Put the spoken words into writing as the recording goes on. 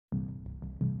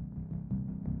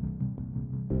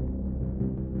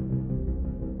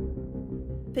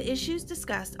The issues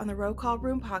discussed on the Roll Call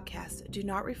Room podcast do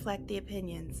not reflect the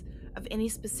opinions of any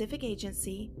specific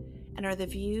agency and are the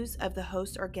views of the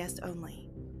host or guest only.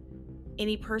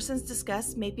 Any persons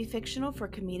discussed may be fictional for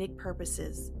comedic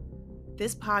purposes.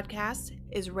 This podcast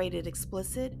is rated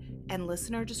explicit and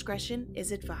listener discretion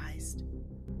is advised.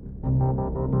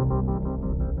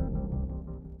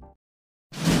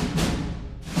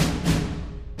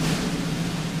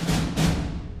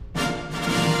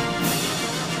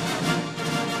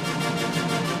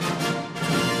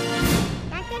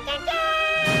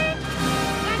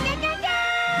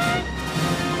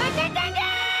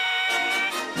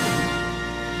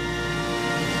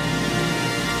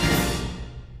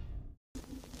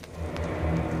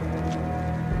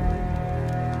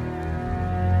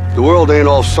 The world ain't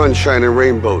all sunshine and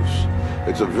rainbows.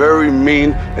 It's a very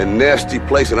mean and nasty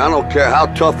place, and I don't care how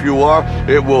tough you are,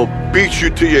 it will beat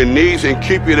you to your knees and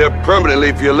keep you there permanently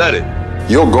if you let it.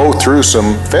 You'll go through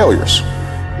some failures.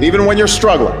 Even when you're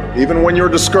struggling, even when you're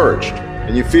discouraged,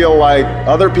 and you feel like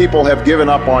other people have given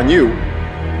up on you,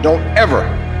 don't ever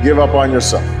give up on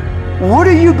yourself. What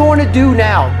are you going to do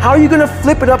now? How are you going to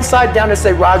flip it upside down and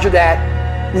say, Roger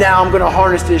that, now I'm going to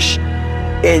harness this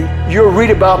and you'll read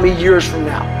about me years from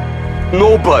now?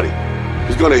 Nobody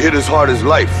is gonna hit as hard as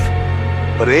life.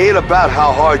 But it ain't about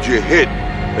how hard you hit.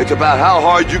 It's about how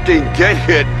hard you can get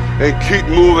hit and keep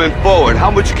moving forward.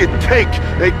 How much you can take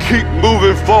and keep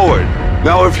moving forward.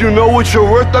 Now, if you know what you're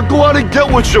worth, then go out and get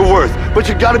what you're worth. But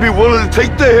you gotta be willing to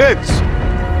take the hits.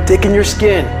 Thicken your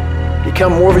skin.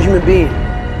 Become more of a human being.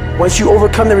 Once you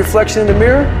overcome the reflection in the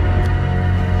mirror,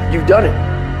 you've done it.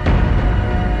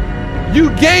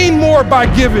 You gain more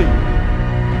by giving.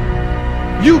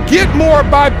 You get more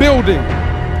by building.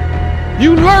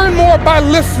 You learn more by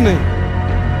listening.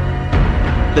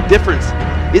 The difference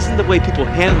isn't the way people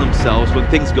handle themselves when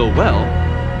things go well.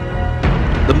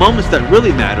 The moments that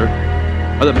really matter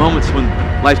are the moments when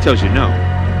life tells you no.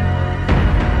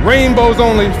 Rainbows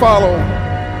only follow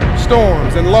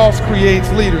storms, and loss creates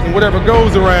leaders, and whatever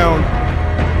goes around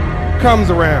comes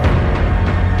around.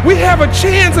 We have a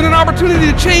chance and an opportunity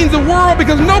to change the world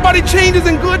because nobody changes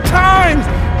in good times.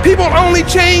 People only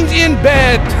change in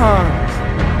bad times.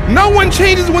 No one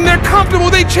changes when they're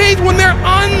comfortable. They change when they're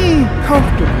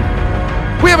uncomfortable.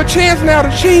 We have a chance now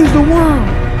to change the world.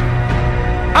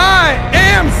 I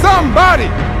am somebody.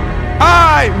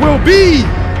 I will be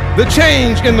the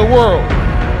change in the world.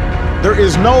 There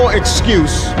is no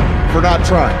excuse for not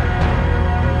trying.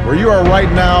 Where you are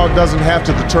right now doesn't have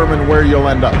to determine where you'll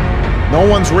end up. No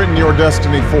one's written your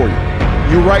destiny for you.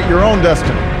 You write your own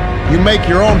destiny. You make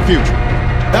your own future.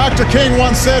 Dr. King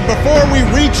once said, before we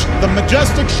reach the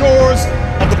majestic shores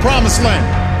of the promised land,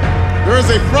 there is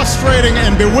a frustrating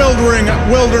and bewildering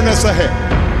wilderness ahead.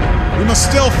 We must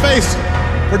still face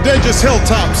prodigious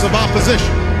hilltops of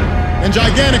opposition and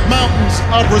gigantic mountains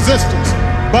of resistance,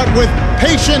 but with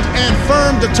patient and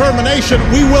firm determination,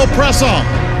 we will press on.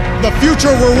 The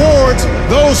future rewards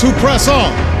those who press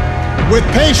on. With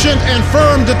patient and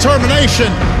firm determination,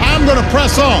 I'm going to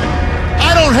press on.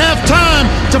 I don't have time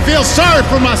to feel sorry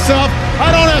for myself.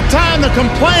 I don't have time to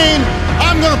complain.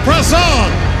 I'm going to press on.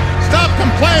 Stop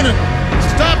complaining.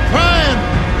 Stop crying.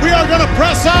 We are going to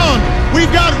press on.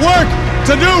 We've got work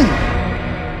to do.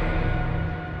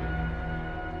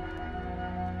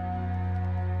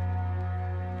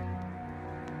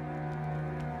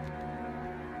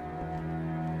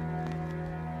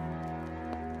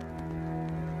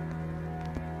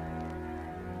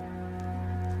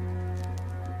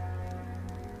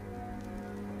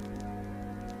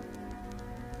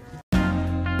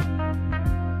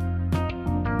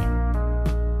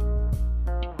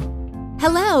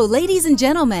 Hello, ladies and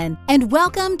gentlemen, and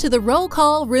welcome to the Roll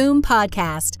Call Room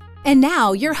podcast. And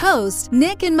now, your hosts,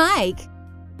 Nick and Mike.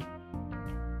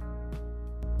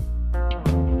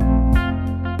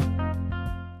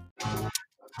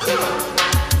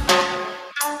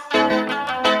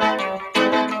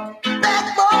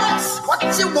 Bad boys, what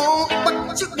you want,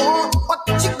 what you want, what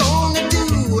you gonna do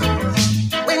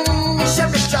when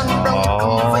Chevy John Brown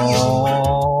come for you?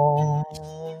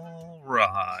 All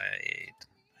right.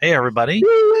 Hey, everybody.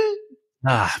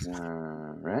 All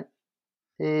right.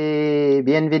 Hey,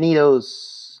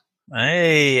 bienvenidos.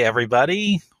 Hey,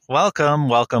 everybody. Welcome,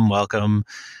 welcome, welcome.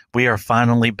 We are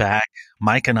finally back,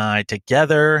 Mike and I,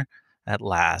 together at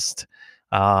last.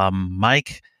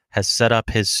 Mike has set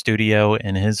up his studio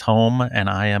in his home,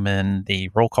 and I am in the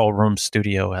Roll Call Room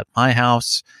studio at my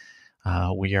house.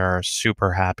 We are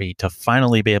super happy to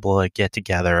finally be able to get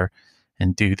together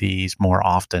and do these more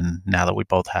often now that we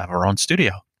both have our own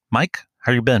studio. Mike,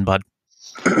 how you been, bud?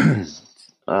 Doing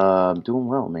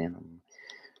well, man. I'm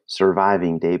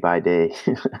surviving day by day.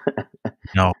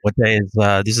 No, what day is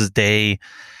this is day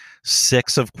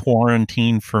 6 of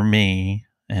quarantine for me,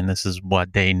 and this is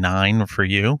what, day 9 for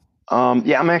you?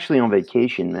 Yeah, I'm actually on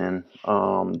vacation, man.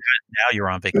 Now you're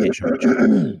on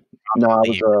vacation. No,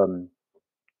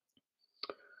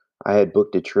 I had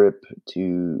booked a trip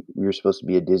we were supposed to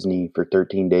be at Disney for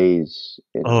 13 days.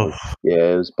 And Oh,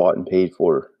 it was bought and paid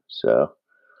for. So,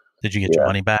 did you get your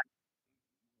money back?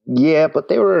 yeah, but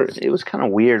it was kind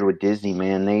of weird with Disney,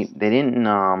 man. They didn't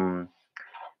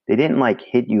like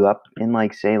hit you up and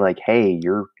like say like, "Hey,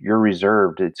 you're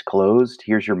reserved. It's closed.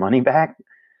 Here's your money back."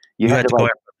 You had to go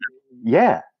like,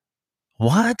 yeah.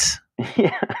 What?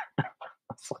 Yeah.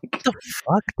 It's like, what the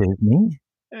fuck, Disney?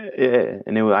 Yeah,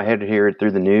 and I had to hear it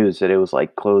through the news that it was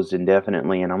like closed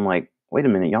indefinitely, and I'm like, wait a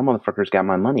minute, y'all motherfuckers got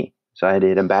my money. So I had to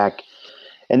hit them back,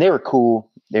 and they were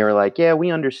cool. They were like, yeah, we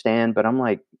understand, but I'm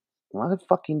like, why the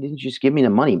fucking didn't you just give me the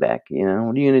money back? You know,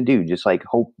 what are you gonna do? Just like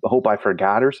hope I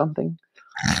forgot or something?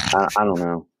 I don't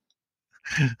know.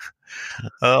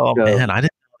 Oh man, I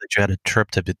didn't know that you had a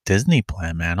trip to Disney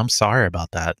plan, man. I'm sorry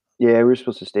about that. Yeah, we were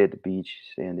supposed to stay at the beach,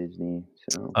 stay in Disney.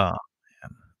 So oh,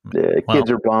 the kids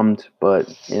are bummed, but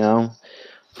you know,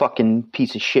 fucking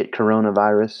piece of shit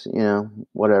coronavirus, you know,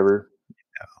 whatever.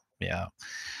 Yeah.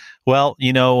 Well,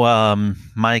 you know,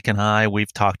 Mike and I,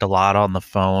 we've talked a lot on the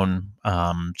phone.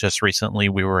 Just recently,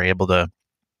 we were able to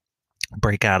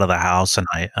break out of the house, and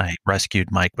I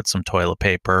rescued Mike with some toilet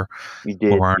paper. You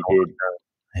did. You did.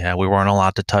 Yeah, we weren't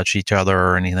allowed to touch each other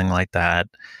or anything like that.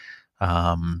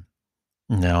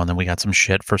 No, and then we got some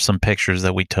shit for some pictures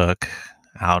that we took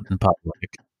out in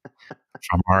public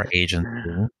from our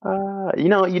agency. You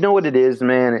know what it is,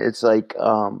 man. It's like,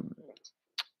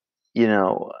 you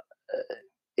know,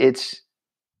 it's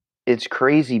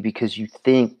crazy because you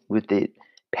think with the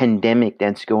pandemic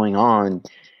that's going on,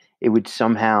 it would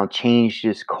somehow change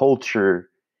this culture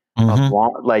of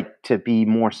like to be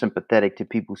more sympathetic to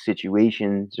people's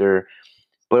situations,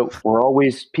 but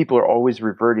people are always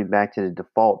reverting back to the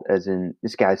default, as in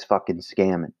this guy's fucking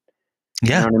scamming.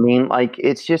 Yeah. You know what I mean? Like,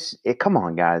 it's just, come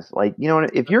on, guys. Like, you know,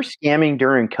 if you're scamming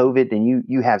during COVID, then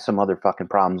you have some other fucking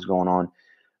problems going on.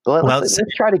 But let's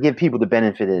try to give people the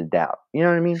benefit of the doubt. You know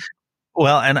what I mean?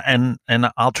 Well,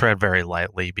 and I'll tread very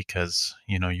lightly because,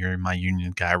 you know, you're my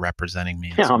union guy representing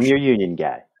me. Yeah, I'm your union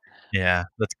guy. Yeah,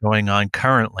 that's going on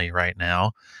currently right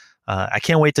now. I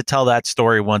can't wait to tell that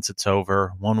story once it's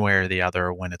over, one way or the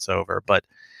other when it's over. But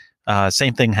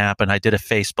same thing happened. I did a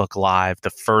Facebook Live the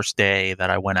first day that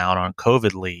I went out on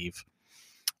COVID leave.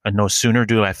 And no sooner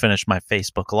do I finish my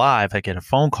Facebook Live, I get a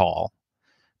phone call,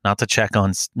 not to check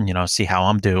on, you know, see how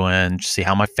I'm doing, see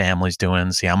how my family's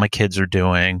doing, see how my kids are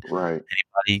doing. Right.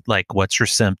 Anybody, like, what's your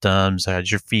symptoms?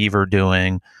 How's your fever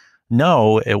doing?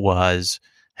 No, it was,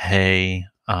 hey,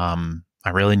 I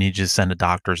really need you to send a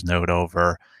doctor's note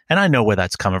over. And I know where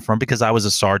that's coming from because I was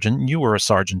a sergeant. You were a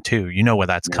sergeant too. You know where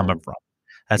that's coming from.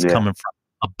 That's coming from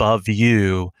above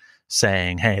you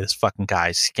saying, hey, this fucking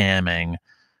guy's scamming.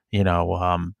 You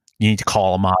know, you need to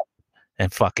call him up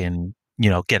and fucking, you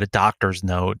know, get a doctor's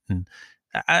note. And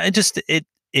it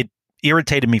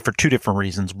irritated me for two different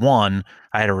reasons. One,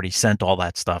 I had already sent all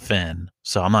that stuff in,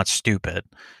 so I'm not stupid.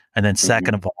 And then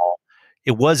second of all,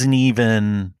 it wasn't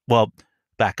even, well,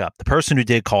 back up. The person who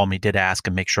did call me did ask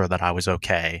and make sure that I was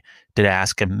okay, did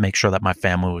ask and make sure that my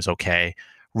family was okay.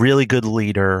 Really good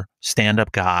leader,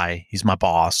 stand-up guy. He's my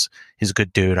boss. He's a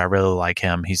good dude. I really like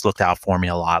him. He's looked out for me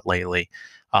a lot lately.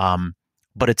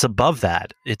 But it's above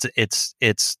that.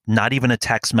 It's not even a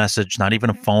text message, not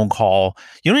even a phone call.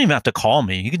 You don't even have to call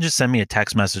me. You can just send me a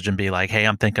text message and be like, hey,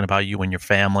 I'm thinking about you and your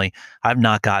family. I've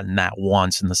not gotten that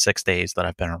once in the 6 days that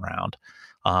I've been around.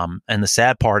 And the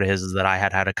sad part is that I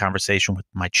had a conversation with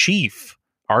my chief,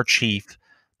 our chief,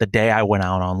 the day I went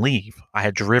out on leave. I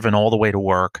had driven all the way to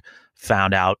work,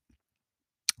 found out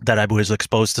that I was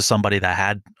exposed to somebody that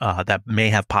had that may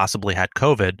have possibly had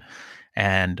COVID.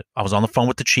 And I was on the phone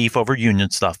with the chief over union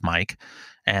stuff, Mike,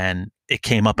 and it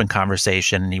came up in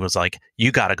conversation. And he was like,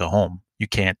 you got to go home. You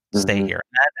can't stay here.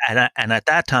 And at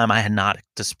that time, I had not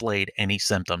displayed any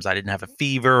symptoms. I didn't have a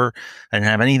fever. I didn't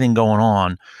have anything going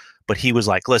on. But he was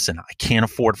like, listen, I can't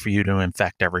afford for you to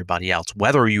infect everybody else.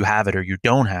 Whether you have it or you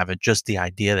don't have it, just the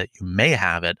idea that you may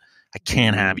have it, I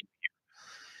can't have you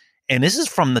here. And this is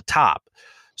from the top.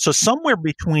 So somewhere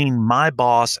between my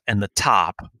boss and the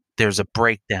top, there's a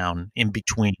breakdown in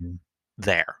between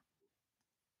there.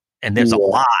 And there's a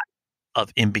lot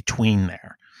of in between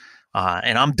there.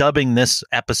 And I'm dubbing this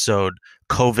episode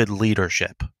COVID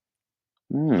leadership.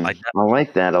 I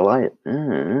like that. I like it.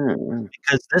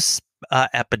 Because this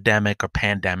epidemic or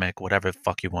pandemic, whatever the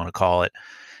fuck you want to call it,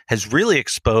 has really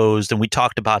exposed, and we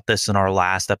talked about this in our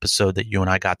last episode that you and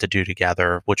I got to do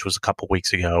together, which was a couple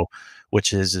weeks ago,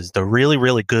 which is the really,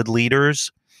 really good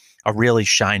leaders are really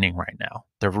shining right now.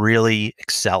 They're really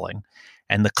excelling.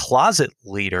 And the closet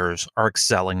leaders are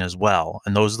excelling as well.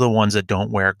 And those are the ones that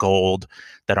don't wear gold,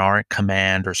 that aren't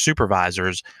command or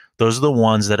supervisors. Those are the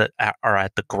ones that are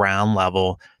at the ground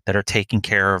level, that are taking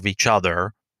care of each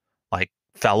other, like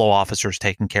fellow officers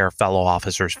taking care of fellow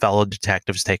officers, fellow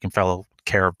detectives taking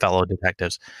care of fellow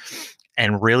detectives,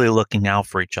 and really looking out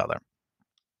for each other.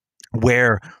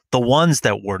 Where the ones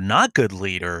that were not good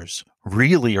leaders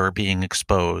really are being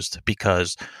exposed,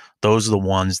 because those are the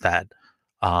ones that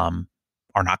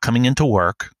are not coming into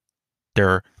work.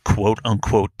 They're quote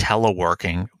unquote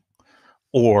teleworking,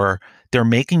 or they're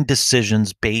making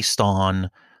decisions based on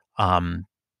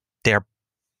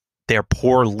their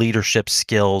poor leadership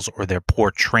skills or their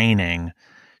poor training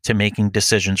to making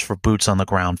decisions for boots on the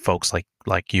ground folks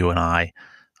like you and I,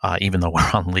 even though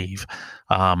we're on leave.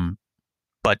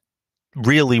 But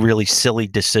really, really silly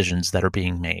decisions that are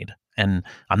being made. And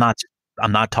I'm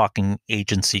not talking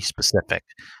agency specific.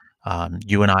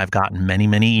 You and I have gotten many,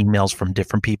 many emails from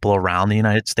different people around the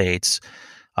United States,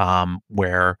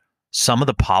 where some of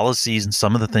the policies and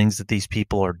some of the things that these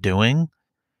people are doing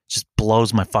just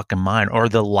blows my fucking mind, or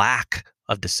the lack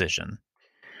of decision.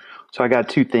 So I got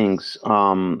two things.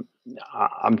 I'm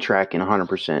tracking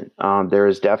 100%. There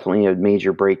is definitely a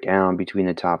major breakdown between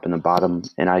the top and the bottom,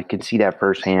 and I can see that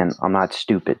firsthand. I'm not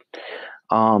stupid.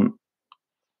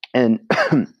 And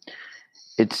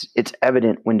it's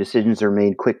evident when decisions are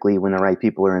made quickly when the right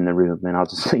people are in the room, and I'll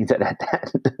just leave that at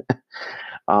that.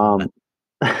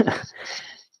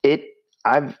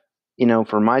 I've,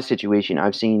 for my situation,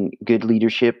 I've seen good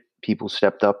leadership. People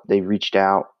stepped up, they reached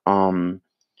out, and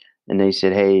they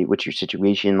said, "Hey, what's your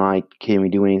situation like? Can we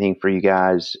do anything for you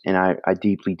guys?" And I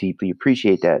deeply, deeply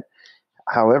appreciate that.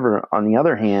 However, on the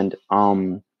other hand,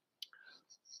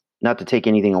 not to take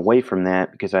anything away from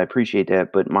that, because I appreciate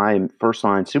that, but my first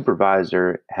line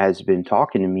supervisor has been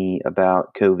talking to me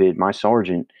about COVID, my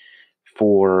sergeant,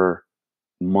 for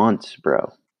months,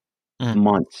 bro.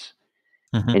 Months.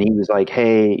 Mm-hmm. And he was like,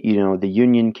 "Hey, the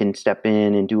union can step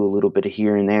in and do a little bit of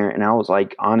here and there." And I was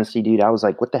like, honestly, dude, I was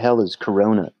like, what the hell is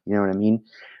Corona? You know what I mean?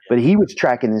 But he was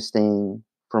tracking this thing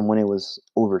from when it was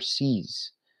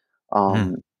overseas,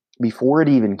 before it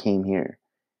even came here.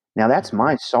 Now, that's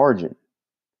my sergeant.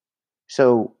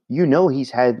 So,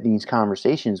 he's had these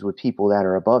conversations with people that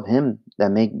are above him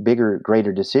that make bigger,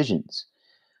 greater decisions.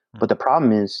 But the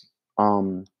problem is,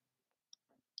 and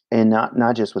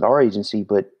not just with our agency,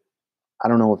 but I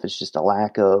don't know if it's just a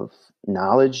lack of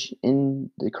knowledge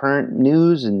in the current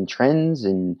news and trends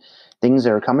and things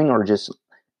that are coming, or just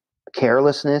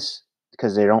carelessness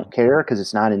because they don't care because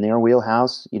it's not in their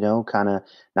wheelhouse, kind of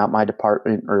not my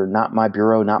department or not my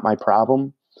bureau, not my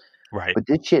problem. Right. But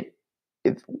this shit,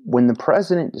 when the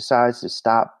president decides to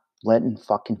stop letting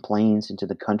fucking planes into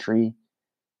the country,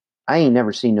 I ain't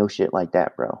never seen no shit like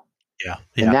that, bro. Yeah.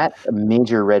 And that's a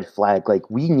major red flag. Like,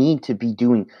 we need to be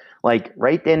doing, like,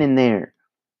 right then and there,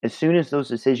 as soon as those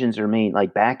decisions are made,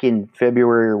 like back in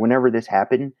February or whenever this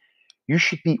happened, you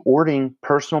should be ordering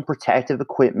personal protective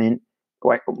equipment.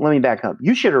 Let me back up.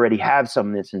 You should already have some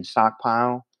of this in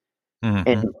stockpile,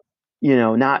 and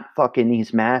not fucking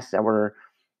these masks that were,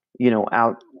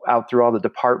 out through all the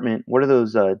department. What are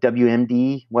those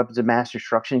WMD, weapons of mass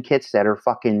destruction kits, that are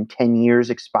fucking 10 years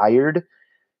expired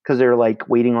because they're like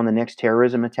waiting on the next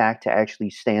terrorism attack to actually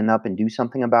stand up and do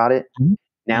something about it.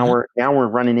 Now we're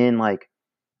running in like,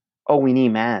 "Oh, we need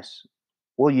masks."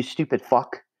 Well, you stupid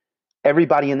fuck.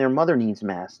 Everybody and their mother needs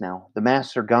masks now. The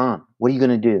masks are gone. What are you going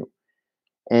to do?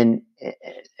 And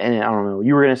I don't know.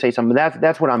 You were going to say something. But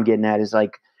that's what I'm getting at, is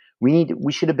like, we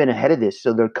should have been ahead of this.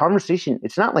 So the conversation,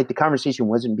 it's not like the conversation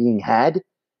wasn't being had. It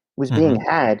was being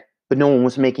had, but no one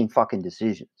was making fucking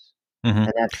decisions.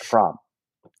 And that's the problem.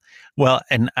 Well,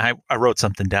 and I wrote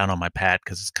something down on my pad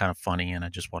because it's kind of funny, and I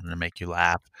just wanted to make you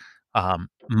laugh.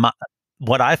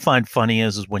 What I find funny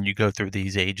is when you go through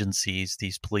these agencies,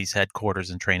 these police headquarters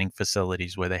and training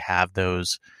facilities where they have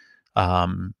those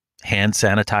hand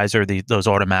sanitizer, those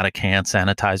automatic hand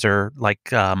sanitizer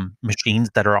machines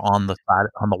that are on the side,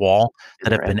 on the wall,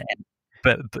 that have been,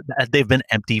 but they've been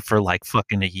empty for like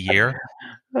fucking a year.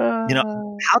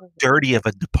 How dirty of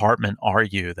a department are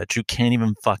you that you can't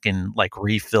even fucking like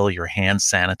refill your hand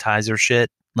sanitizer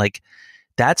shit? Like,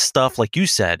 that stuff, like you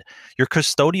said, your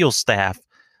custodial staff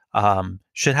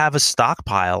should have a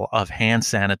stockpile of hand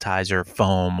sanitizer,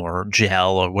 foam or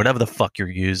gel or whatever the fuck you're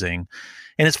using.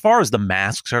 And as far as the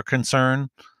masks are concerned,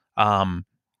 I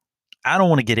don't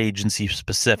want to get agency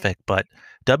specific, but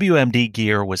WMD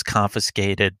gear was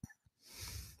confiscated,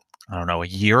 I don't know, a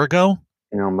year ago.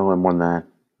 More than that.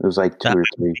 It was like 2 or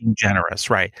 3. Being generous,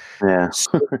 right? Yeah.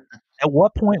 So at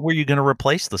what point were you going to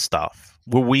replace the stuff?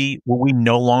 Were we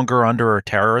no longer under a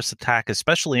terrorist attack,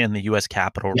 especially in the U.S.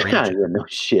 Capitol region? Yeah, no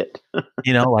shit.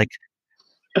 Like,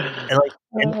 and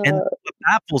what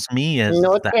baffles me is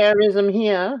no that terrorism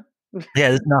here. yeah,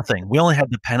 there's nothing. We only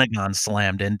had the Pentagon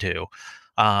slammed into.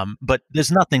 But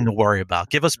there's nothing to worry about.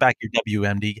 Give us back your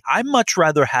WMD. I'd much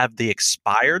rather have the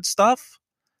expired stuff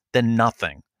than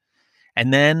nothing.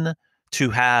 And then to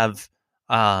have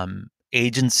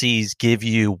agencies give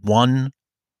you one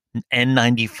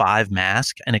N95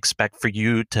 mask and expect for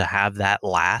you to have that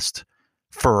last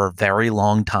for a very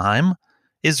long time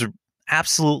is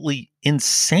absolutely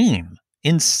insane.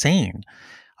 Insane.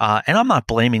 And I'm not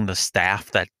blaming the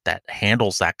staff that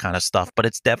handles that kind of stuff, but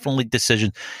it's definitely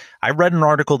decision. I read an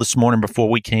article this morning before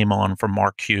we came on from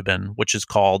Mark Cuban, which is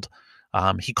called,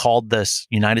 he called this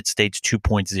United States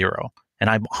 2.0. And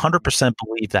I 100%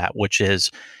 believe that, which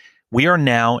is we are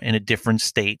now in a different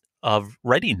state of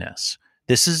readiness.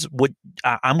 This is what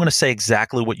I'm going to say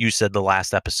exactly what you said the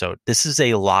last episode. This is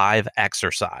a live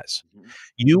exercise.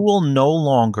 You will no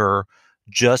longer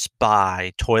just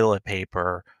buy toilet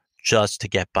paper just to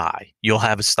get by. You'll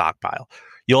have a stockpile.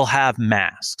 You'll have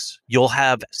masks. You'll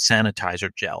have sanitizer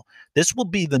gel. This will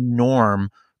be the norm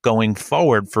going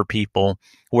forward for people,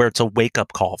 where it's a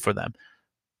wake-up call for them.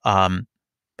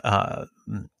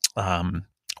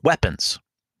 Weapons.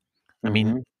 I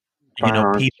mean,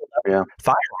 Firearms.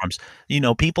 Firearms.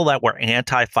 People that were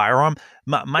anti-firearm.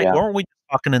 Mike, weren't we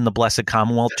talking in the blessed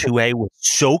Commonwealth? 2A was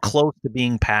so close to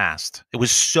being passed. It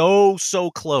was so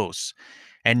close,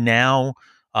 and now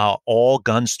all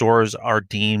gun stores are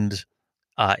deemed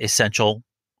essential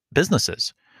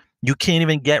businesses. You can't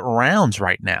even get rounds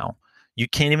right now. You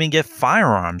can't even get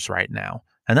firearms right now,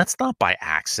 and that's not by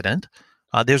accident.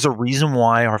 There's a reason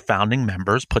why our founding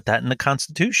members put that in the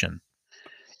Constitution.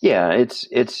 Yeah,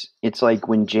 it's like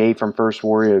when Jay from First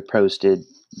Warrior posted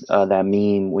that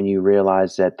meme when you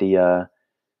realize that the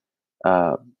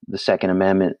Second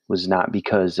Amendment was not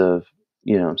because of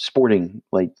sporting,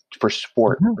 like for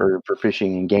sport or for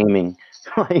fishing and gaming.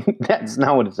 Like that's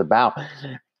not what it's about.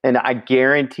 And I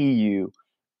guarantee you,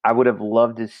 I would have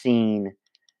loved to seen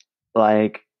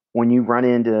like when you run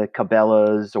into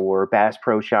Cabela's or Bass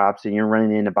Pro Shops and you're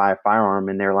running in to buy a firearm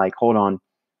and they're like, hold on.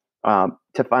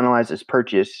 To finalize this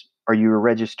purchase, are you a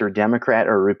registered Democrat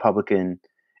or a Republican?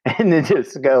 And then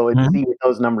just go and see what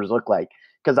those numbers look like.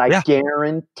 Because I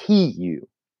guarantee you,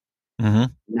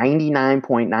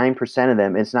 99.9% of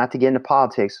them, it's not to get into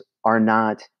politics, are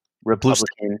not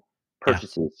Republican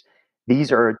purchases.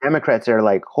 These are Democrats that are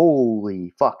like,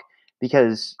 holy fuck.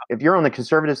 Because if you're on the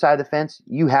conservative side of the fence,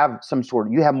 you have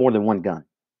more than one gun.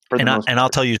 And I'll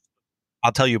tell you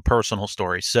a personal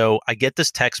story. So I get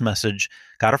this text message,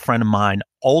 got a friend of mine,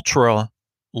 ultra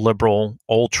liberal.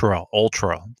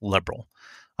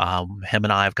 Him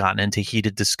and I have gotten into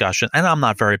heated discussion, and I'm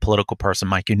not a very political person,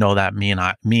 Mike. You know that. Me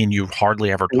and you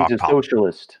hardly ever talk. He's a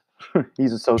socialist.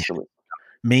 He's a socialist.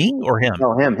 Me or him?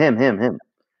 No, him.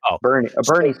 Oh, a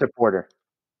Bernie supporter.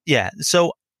 Yeah.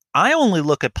 So I only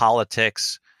look at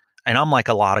politics, and I'm like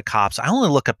a lot of cops. I only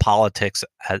look at politics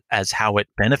as how it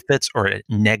benefits or it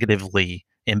negatively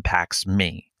impacts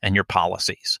me and your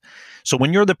policies. So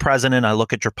when you're the president, I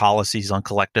look at your policies on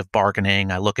collective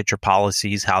bargaining. I look at your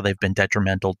policies, how they've been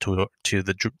detrimental to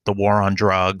the war on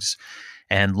drugs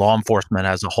and law enforcement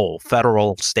as a whole,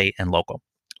 federal, state, and local.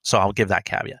 So I'll give that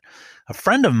caveat. A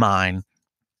friend of mine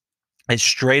is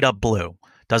straight up blue.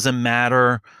 Doesn't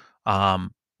matter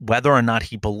whether or not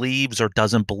he believes or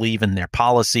doesn't believe in their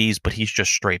policies, but he's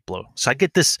just straight blue. So I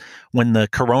get this when the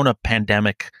corona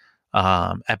pandemic,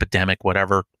 epidemic,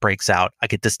 whatever breaks out, I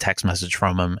get this text message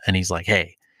from him and he's like,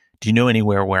 hey, do you know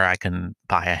anywhere where I can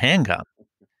buy a handgun?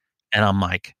 And I'm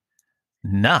like,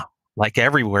 no, like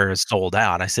everywhere is sold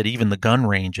out. I said, even the gun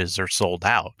ranges are sold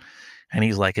out. And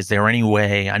he's like, is there any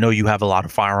way, I know you have a lot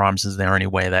of firearms, is there any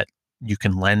way that you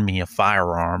can lend me a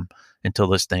firearm until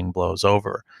this thing blows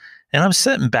over? And I'm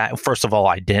sitting back. First of all,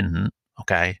 I didn't.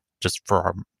 Okay, just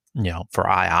for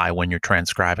when you're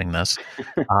transcribing this,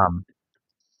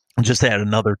 just add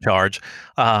another charge.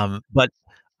 But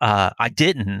I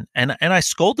didn't, and I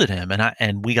scolded him,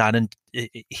 and we got in.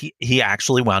 He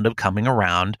actually wound up coming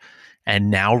around, and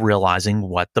now realizing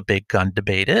what the big gun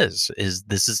debate is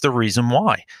this is the reason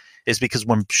why, is because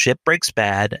when shit breaks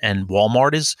bad and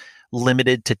Walmart is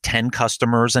limited to 10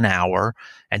 customers an hour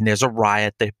and there's a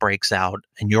riot that breaks out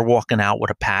and you're walking out with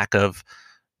a pack of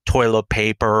toilet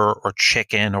paper or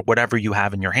chicken or whatever you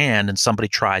have in your hand and somebody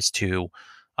tries to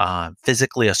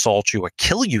physically assault you or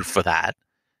kill you for that,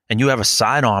 and you have a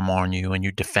sidearm on you and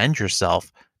you defend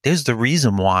yourself, there's the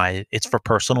reason why it's for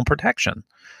personal protection.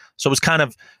 So it's kind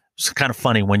of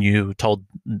funny when you told,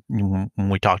 when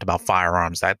we talked about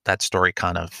firearms, that story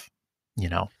kind of,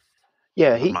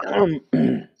 Yeah,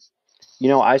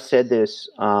 I said this,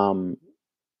 a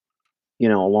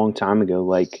long time ago,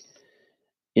 like,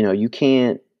 you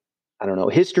can't, I don't know,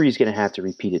 history is going to have to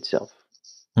repeat itself.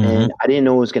 Mm-hmm. And I didn't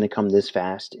know it was going to come this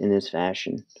fast in this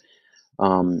fashion.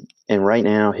 And right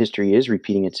now, history is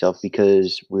repeating itself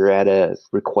because we're at a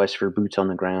request for boots on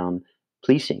the ground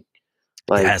policing.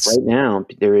 Like Yes. right now,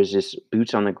 there is this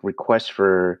boots on the request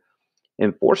for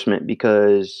enforcement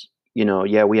because, we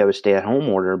have a stay-at-home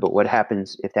order, but what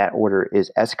happens if that order is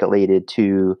escalated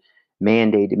to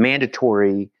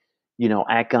mandatory,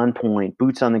 at gunpoint,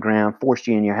 boots on the ground, force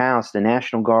you in your house, the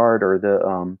National Guard or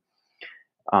the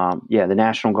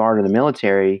National Guard or the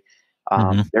military,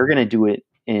 they're going to do it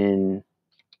in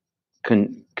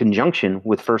conjunction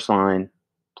with first line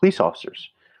police officers.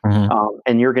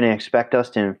 And you're going to expect us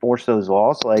to enforce those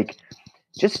laws, like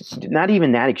just not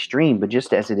even that extreme, but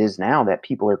just as it is now, that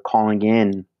people are calling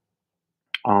in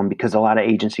because a lot of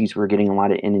agencies were getting a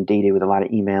lot of inundated with a lot of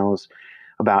emails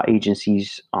about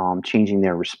agencies changing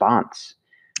their response.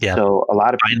 Yeah. So a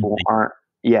lot of people aren't.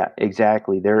 Yeah,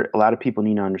 exactly. A lot of people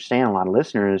need to understand. A lot of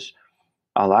listeners.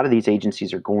 A lot of these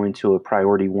agencies are going to a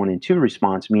priority 1 and 2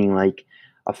 response, meaning like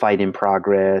a fight in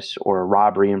progress or a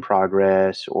robbery in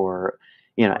progress or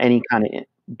any kind of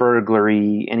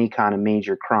burglary, any kind of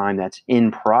major crime that's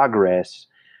in progress,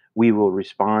 we will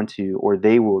respond to or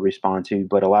they will respond to.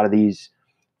 But a lot of these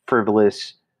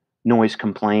frivolous noise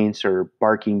complaints or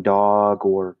barking dog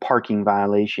or parking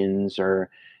violations or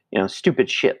stupid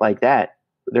shit like that,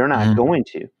 they're not going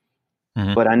to.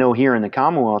 But I know here in the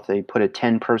Commonwealth, they put a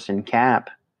 10-person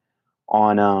cap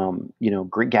on,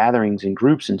 gatherings and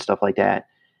groups and stuff like that.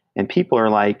 And people are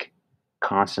like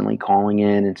constantly calling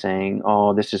in and saying,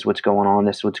 oh, this is what's going on.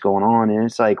 This is what's going on. And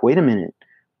it's like, wait a minute.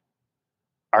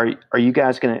 Are you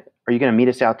guys going to meet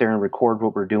us out there and record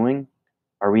what we're doing?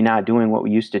 Are we not doing what we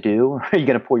used to do? Are you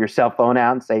going to pull your cell phone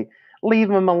out and say, leave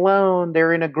them alone?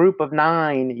 They're in a group of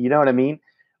 9. You know what I mean?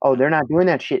 Oh, they're not doing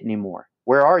that shit anymore.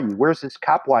 Where are you? Where's this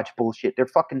cop watch bullshit? They're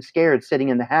fucking scared sitting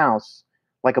in the house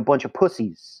like a bunch of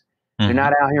pussies. They're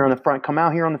not out here on the front. Come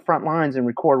out here on the front lines and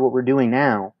record what we're doing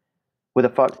now with a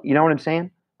fuck. You know what I'm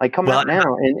saying? Like come out now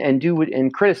and do it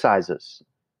and criticize us.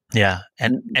 Yeah.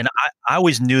 And I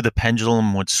always knew the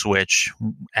pendulum would switch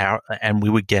and we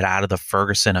would get out of the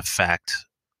Ferguson effect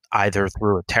either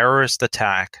through a terrorist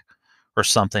attack or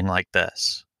something like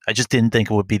this. I just didn't think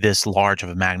it would be this large of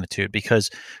a magnitude because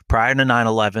prior to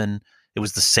 9/11, it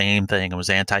was the same thing. It was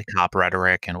anti-cop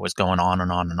rhetoric and it was going on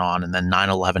and on and on. And then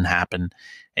 9/11 happened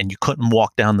and you couldn't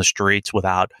walk down the streets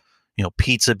without,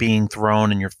 pizza being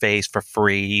thrown in your face for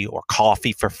free or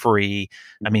coffee for free.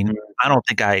 I mean, I don't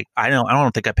think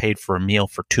I paid for a meal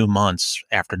for 2 months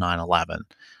after 9/11.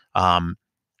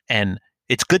 And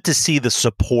it's good to see the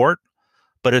support,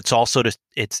 but it's also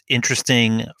it's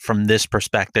interesting from this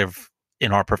perspective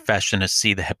in our profession to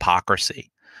see the hypocrisy.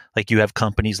 Like you have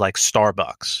companies like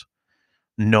Starbucks.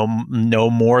 No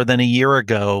more than a year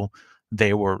ago,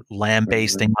 they were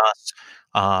lambasting us.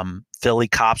 Philly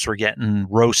cops were getting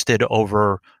roasted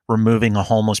over removing a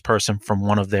homeless person from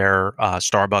one of their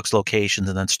Starbucks locations,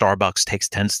 and then Starbucks takes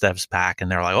 10 steps back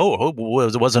and they're like, oh, it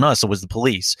wasn't us, it was the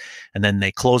police. And then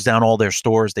they close down all their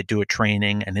stores, they do a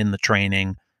training, and in the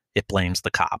training, it blames the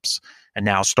cops. And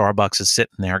now Starbucks is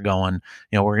sitting there going,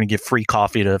 we're going to give free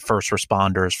coffee to first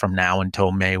responders from now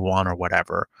until May 1 or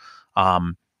whatever.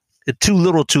 Too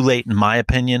little too late, in my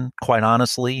opinion, quite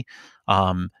honestly.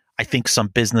 I think some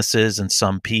businesses and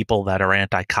some people that are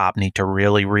anti-cop need to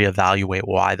really reevaluate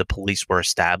why the police were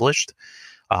established.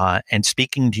 And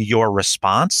speaking to your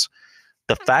response,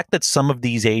 the fact that some of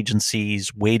these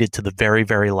agencies waited to the very,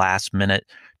 very last minute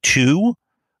to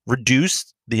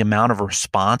reduce the amount of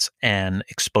response and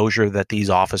exposure that these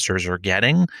officers are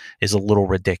getting is a little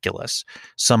ridiculous.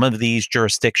 Some of these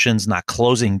jurisdictions not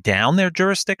closing down their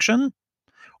jurisdiction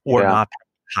or not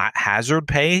hazard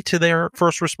pay to their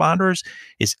first responders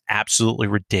is absolutely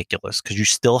ridiculous because you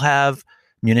still have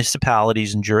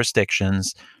municipalities and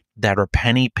jurisdictions that are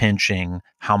penny pinching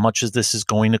how much this is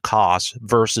going to cost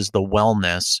versus the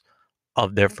wellness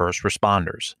of their first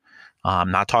responders.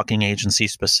 I'm not talking agency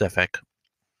specific,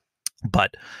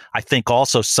 but I think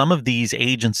also some of these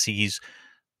agencies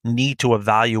need to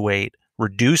evaluate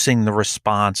reducing the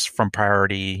response from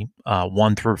priority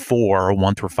 1 through 4 or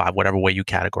 1 through 5, whatever way you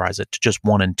categorize it, to just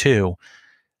 1 and 2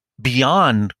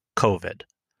 beyond COVID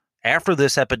after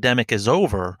this epidemic is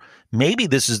over, maybe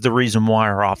this is the reason why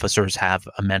our officers have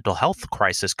a mental health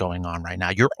crisis going on right now.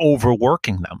 You're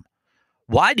overworking them.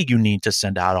 Why do you need to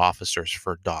send out officers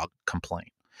for a dog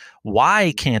complaint?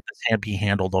 Why can't this be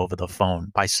handled over the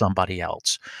phone by somebody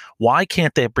else? Why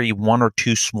can't there be one or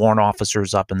two sworn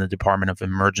officers up in the Department of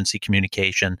Emergency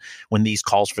Communication when these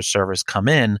calls for service come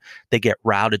in? They get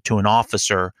routed to an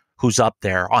officer who's up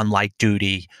there on light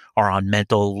duty or on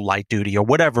mental light duty or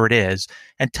whatever it is,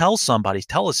 and tell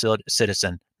a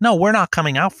citizen, no, we're not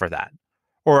coming out for that.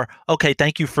 Or, okay,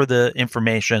 thank you for the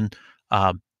information.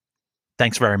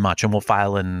 Thanks very much. And we'll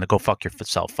file in the go fuck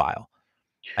yourself file.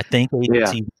 I think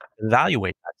agencies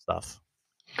evaluate that stuff.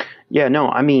 Yeah, no,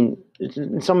 I mean,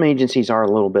 some agencies are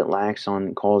a little bit lax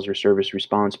on calls or service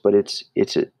response, but it's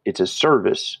a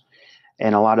service,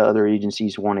 and a lot of other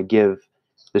agencies want to give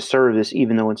the service,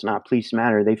 even though it's not police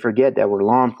matter. They forget that we're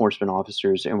law enforcement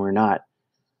officers and we're not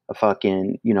a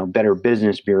fucking Better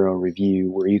Business Bureau review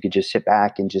where you could just sit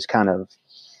back and just kind of,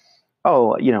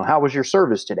 oh, how was your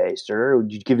service today, sir?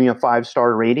 Would you give me a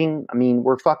 5-star rating? I mean,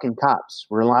 we're fucking cops.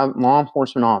 We're law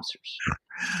enforcement officers.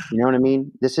 You know what I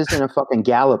mean? This isn't a fucking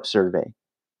Gallup survey.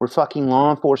 We're fucking law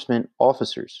enforcement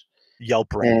officers.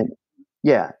 Yelp rating.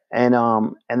 And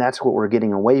that's what we're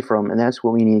getting away from, and that's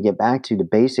what we need to get back to, the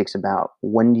basics about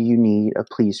when do you need a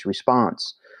police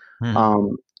response.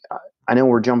 I know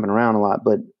we're jumping around a lot,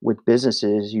 but with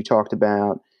businesses, you talked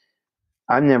about,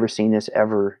 I've never seen this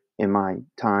ever in my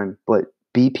time, but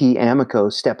BP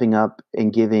Amoco stepping up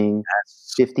and giving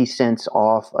 50 cents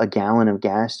off a gallon of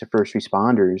gas to first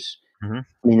responders. I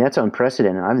mean, that's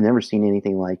unprecedented. I've never seen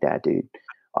anything like that, dude.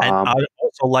 And I'd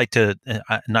also like to,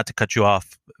 not to cut you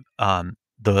off,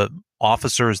 the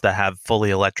officers that have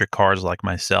fully electric cars like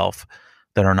myself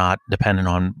that are not dependent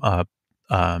on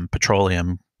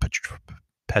petroleum,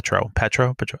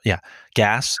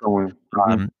 gas.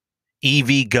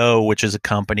 EVgo, which is a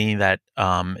company that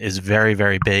is very,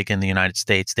 very big in the United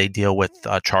States. They deal with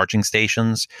charging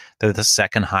stations. They're the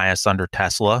second highest under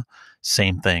Tesla.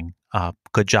 Same thing.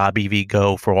 Good job,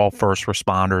 EVgo, for all first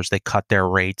responders. They cut their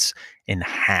rates in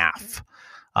half,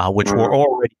 which were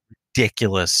already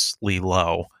ridiculously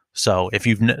low. So if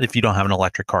you don't have an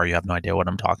electric car, you have no idea what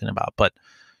I'm talking about. But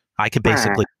I could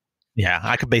basically,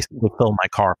 fill my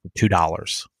car for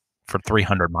 $2 for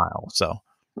 300 miles. So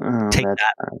take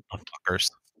that, motherfuckers.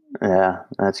 Yeah,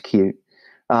 that's cute.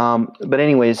 But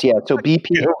anyways, yeah. So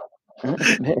BP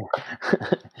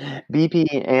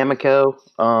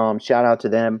Amoco, shout out to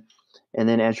them. And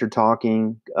then as you're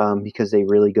talking, because they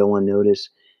really go unnoticed,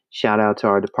 shout out to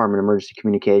our Department of Emergency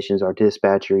Communications, our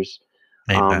dispatchers.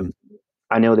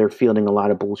 I know they're fielding a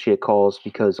lot of bullshit calls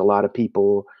because a lot of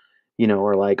people,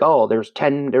 are like, oh, there's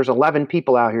 11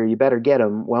 people out here. You better get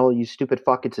them. Well, you stupid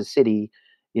fuck, it's a city.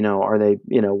 Are they,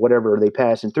 whatever, are they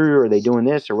passing through? Are they doing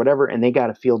this or whatever? And they got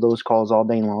to field those calls all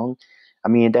day long. I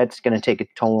mean, that's going to take a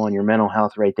toll on your mental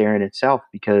health right there in itself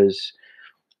because,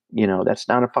 that's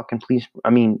not a fucking police. I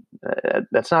mean,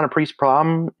 that's not a police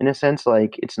problem in a sense.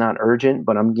 Like, it's not urgent,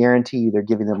 but I'm guarantee you they're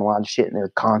giving them a lot of shit and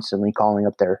they're constantly calling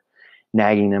up there,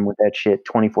 nagging them with that shit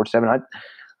 24/7. I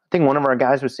think one of our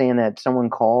guys was saying that someone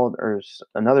called, or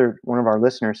another one of our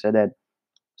listeners said that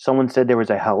someone said there was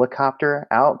a helicopter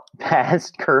out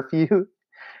past curfew,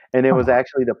 and it was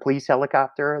actually the police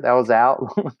helicopter that was out.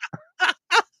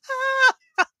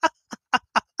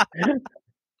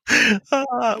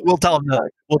 We'll tell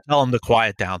them to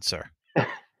quiet down, sir.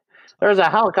 There's a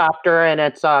helicopter, and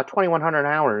it's 2100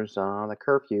 hours. The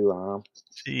curfew.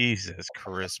 Jesus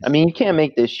Christ! I mean, you can't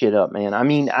make this shit up, man. I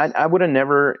mean, I would have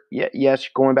never. Yes,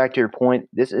 going back to your point,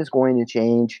 this is going to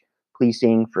change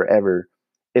policing forever.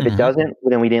 If it doesn't,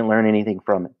 then we didn't learn anything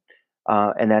from it,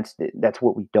 and that's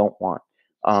what we don't want.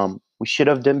 We should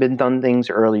have been done things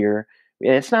earlier.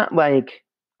 And it's not like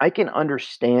I can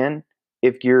understand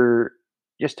if you're,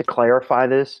 just to clarify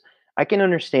this, I can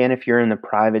understand if you're in the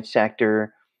private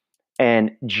sector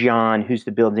and John, who's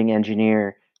the building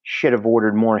engineer, should have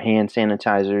ordered more hand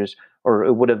sanitizers, or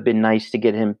it would have been nice to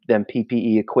get him them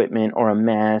PPE equipment or a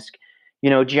mask.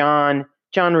 John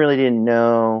really didn't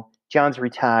know. John's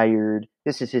retired.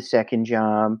 This is his second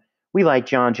job. We like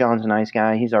John. John's a nice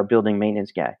guy. He's our building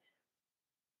maintenance guy.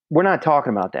 We're not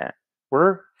talking about that.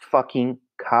 We're fucking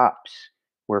cops.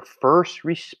 We're first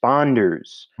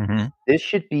responders. This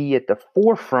should be at the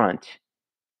forefront.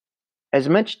 As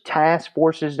much task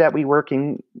forces that we work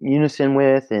in unison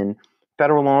with and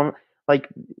federal law, like,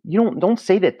 you don't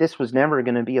say that this was never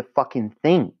going to be a fucking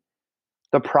thing.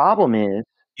 The problem is,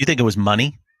 you think it was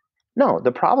money? No,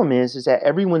 the problem is that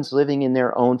everyone's living in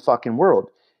their own fucking world.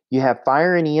 You have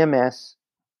fire and EMS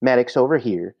medics over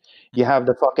here. You have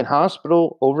the fucking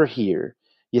hospital over here.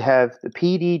 You have the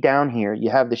PD down here. You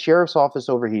have the sheriff's office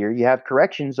over here. You have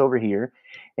corrections over here.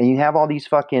 And you have all these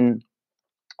fucking,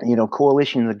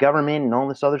 coalitions of government and all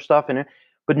this other stuff in it.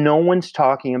 But no one's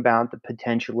talking about the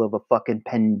potential of a fucking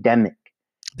pandemic.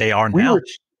 They are now.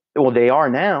 They are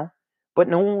now. But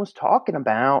no one was talking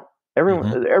about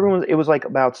everyone. It was like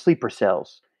about sleeper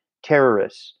cells,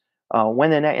 terrorists.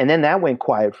 And then that went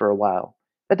quiet for a while.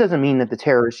 That doesn't mean that the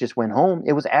terrorists just went home.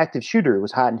 It was active shooter. It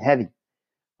was hot and heavy.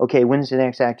 Okay, when's the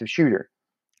next active shooter?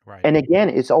 Right. And again,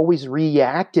 it's always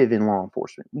reactive in law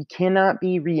enforcement. We cannot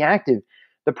be reactive.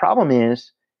 The problem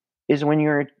is when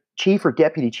you're a chief or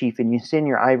deputy chief and you sit in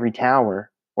your ivory tower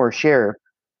or a sheriff,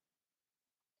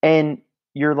 and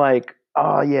you're like,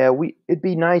 oh yeah, it'd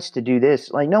be nice to do this.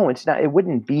 Like, no, it's not. It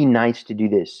wouldn't be nice to do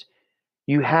this.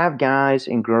 You have guys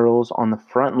and girls on the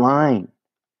front line.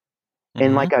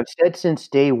 And like I've said since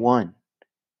day one,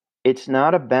 it's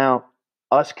not about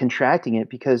us contracting it,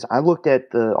 because I looked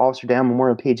at the Officer Down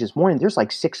Memorial page this morning. There's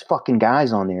like 6 fucking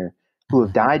guys on there who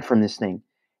have died from this thing.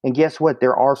 And guess what?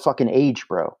 They're our fucking age,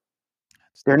 bro.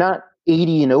 They're not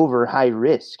 80 and over high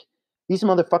risk. These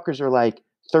motherfuckers are like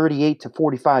 38 to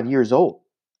 45 years old.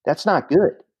 That's not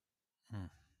good.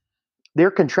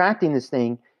 They're contracting this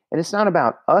thing, and it's not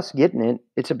about us getting it.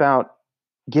 It's about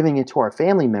giving it to our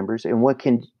family members and what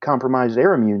can compromise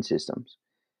their immune systems.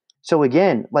 So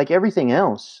again, like everything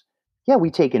else, yeah,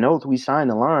 we take an oath, we sign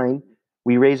the line,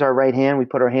 we raise our right hand, we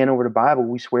put our hand over the Bible,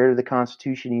 we swear to the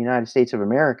Constitution of the United States of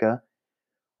America.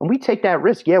 When we take that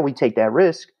risk, yeah, we take that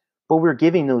risk, but we're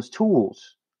giving those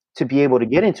tools to be able to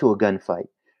get into a gunfight.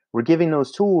 We're giving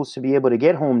those tools to be able to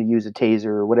get home to use a taser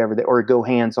or whatever, or go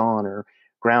hands-on or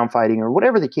ground fighting or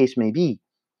whatever the case may be.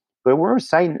 But we're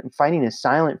fighting a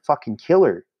silent fucking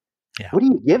killer. Yeah. What are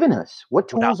you giving us? What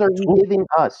tools are you giving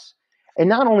us? And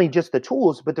not only just the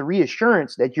tools, but the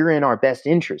reassurance that you're in our best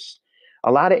interest.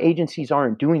 A lot of agencies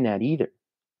aren't doing that either.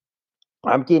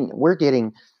 We're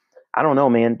getting, I don't know,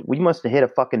 man, we must have hit a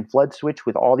fucking flood switch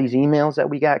with all these emails that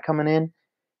we got coming in.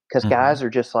 Because guys are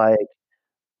just like,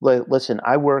 listen,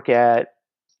 I work at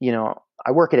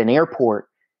an airport,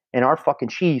 and our fucking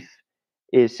chief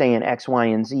is saying X, Y,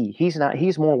 and Z.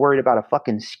 He's more worried about a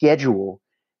fucking schedule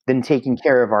than taking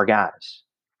care of our guys.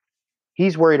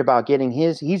 He's worried about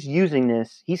he's using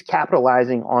this, he's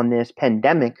capitalizing on this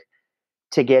pandemic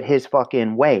to get his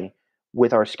fucking way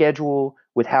with our schedule,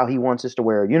 with how he wants us to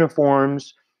wear our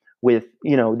uniforms, with,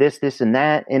 this and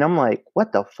that. And I'm like,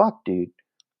 what the fuck, dude?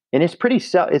 And it's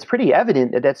pretty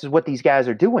evident that that's what these guys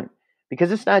are doing,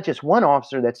 because it's not just one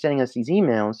officer that's sending us these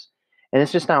emails, and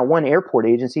it's just not one airport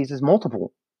agency, it's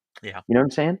multiple. Yeah. You know what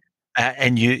I'm saying?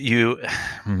 And you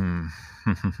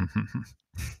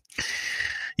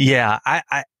yeah,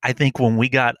 I think when we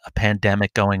got a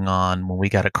pandemic going on, when we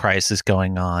got a crisis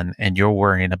going on, and you're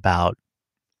worrying about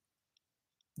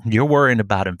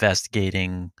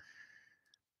investigating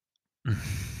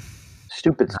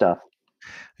stupid stuff.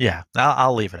 Yeah,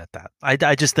 I'll leave it at that.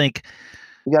 I just think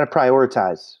you got to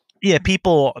prioritize. Yeah,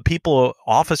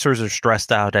 officers are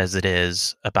stressed out as it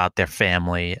is about their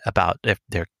family, about if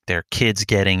their kids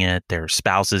getting it, their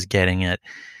spouses getting it,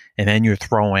 and then you're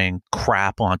throwing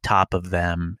crap on top of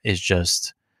them. Is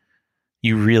just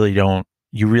you really don't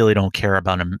care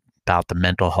about the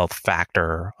mental health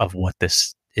factor of what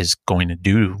this is going to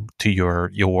do to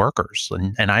your workers.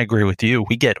 And I agree with you.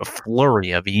 We get a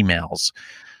flurry of emails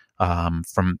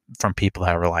from people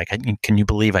that were like, "Can you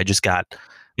believe I just got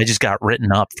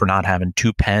written up for not having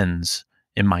 2 pens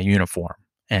in my uniform,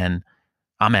 and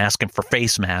I'm asking for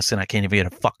face masks and I can't even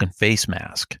get a fucking face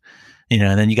mask."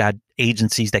 And then you got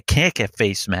agencies that can't get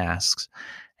face masks,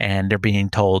 and they're being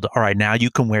told, "All right, now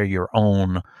you can wear your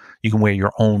own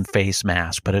face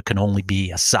mask, but it can only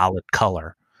be a solid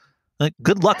color." Like,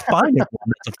 good luck finding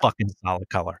one that's a fucking solid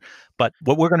color. But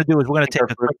what we're going to do is we're going to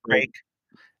take a quick break,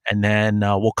 and then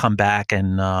we'll come back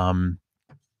and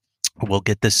we'll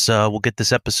get this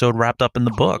episode wrapped up in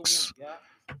the books.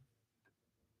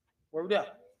 Word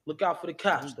up. Look out for the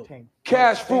cops, though.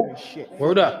 Cash fruit.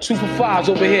 Word up. 2 for 5s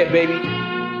over here, baby.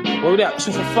 Word up.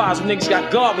 2 for 5s. Some niggas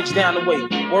got garbage down the way.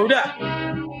 Word up.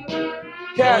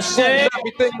 Cash fruit.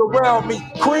 Everything around me.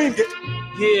 Creamed it.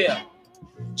 Yeah.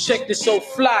 Check this old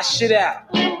fly shit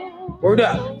out. Word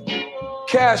up.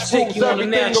 Cash take you on the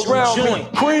national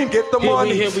joint. Cream, get the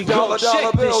money. Here we go.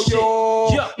 Check this shit. Yo,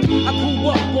 I grew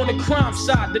up on the crime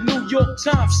side, the New York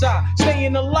Times side.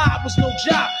 Staying alive was no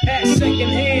job. Had second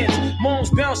hands. Moms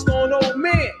bounced on old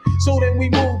man. So then we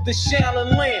moved to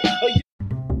Shaolin Land.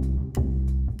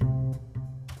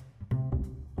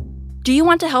 Do you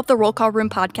want to help the Roll Call Room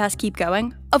podcast keep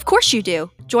going? Of course you do.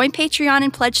 Join Patreon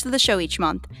and pledge to the show each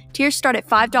month. Tiers start at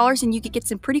 $5 and you could get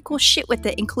some pretty cool shit with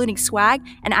it, including swag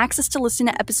and access to listen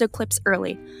to episode clips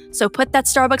early. So put that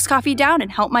Starbucks coffee down and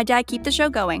help my dad keep the show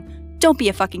going. Don't be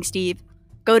a fucking Steve.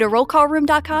 Go to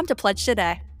rollcallroom.com to pledge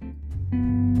today.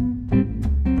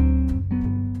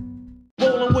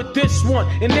 Rolling with this one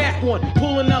and that one,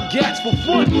 pulling up gats for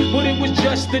fun. But it was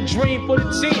just a dream for the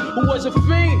team who was a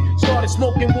fiend. Started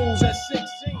smoking rules at 16.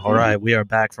 All right, we are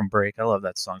back from break. I love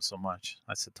that song so much.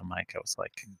 I said to Mike, I was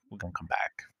like, we're going to come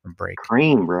back from break.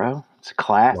 Cream, bro. It's a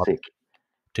classic.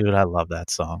 Dude, I love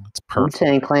that song. It's perfect.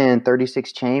 Wu-Tang Clan,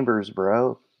 36 Chambers,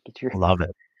 bro. Love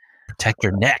it. Protect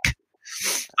your neck.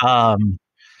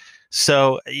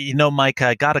 So, Mike,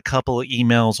 I got a couple of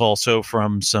emails also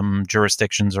from some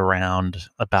jurisdictions around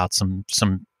about some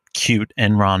cute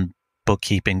Enron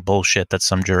bookkeeping bullshit that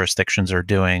some jurisdictions are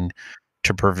doing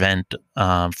to prevent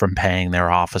from paying their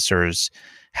officers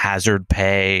hazard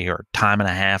pay or time and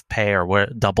a half pay or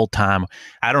double time.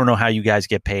 I don't know how you guys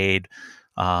get paid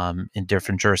in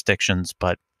different jurisdictions,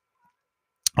 but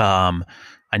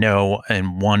I know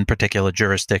in one particular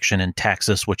jurisdiction in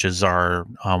Texas, which is our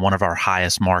one of our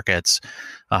highest markets,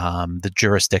 the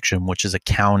jurisdiction, which is a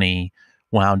county,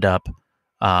 wound up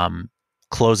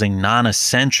closing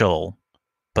non-essential,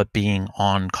 but being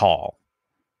on call.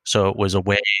 So it was a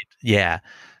way, yeah.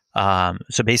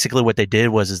 So basically what they did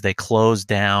was they closed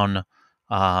down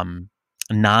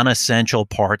non-essential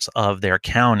parts of their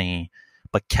county,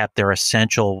 but kept their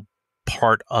essential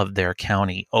part of their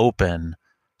county open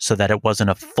so that it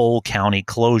wasn't a full county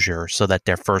closure so that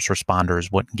their first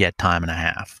responders wouldn't get time and a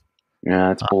half. Yeah,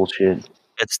 that's bullshit.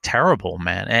 It's terrible,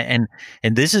 man.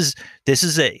 And this is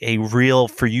a real,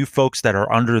 for you folks that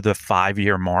are under the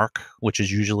 5-year mark, which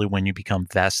is usually when you become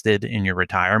vested in your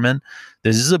retirement.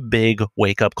 This is a big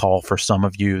wake up call for some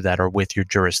of you that are with your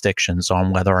jurisdictions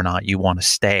on whether or not you want to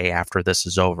stay after this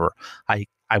is over. I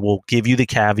will give you the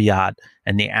caveat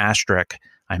and the asterisk.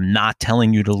 I'm not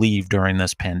telling you to leave during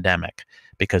this pandemic,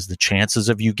 because the chances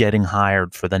of you getting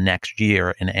hired for the next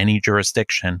year in any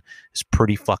jurisdiction is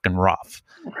pretty fucking rough.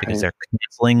 Because they're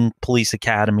canceling police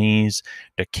academies,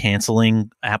 they're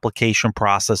canceling application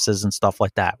processes and stuff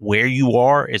like that. Where you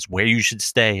are is where you should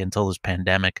stay until this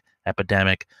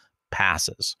epidemic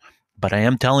passes. But I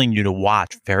am telling you to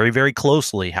watch very, very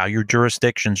closely how your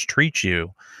jurisdictions treat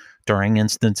you during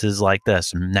instances like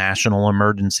this, national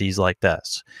emergencies like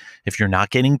this. If you're not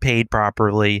getting paid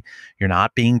properly, you're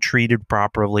not being treated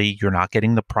properly, you're not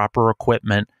getting the proper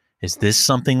equipment, is this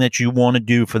something that you want to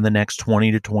do for the next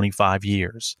 20 to 25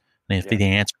 years? And if the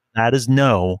answer to that is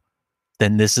no,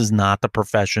 then this is not the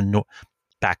profession. No,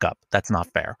 back up. That's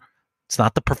not fair. It's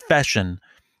not the profession.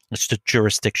 It's the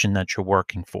jurisdiction that you're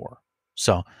working for.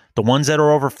 So the ones that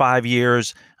are over 5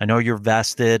 years, I know you're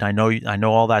vested. I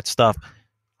know all that stuff.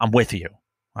 I'm with you.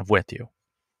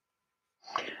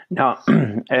 No,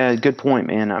 good point,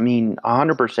 man. I mean,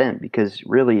 100%, because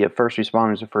really a first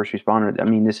responder is a first responder. I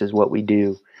mean, this is what we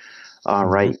do,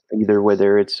 right? Either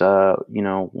whether it's,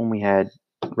 when we had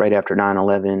right after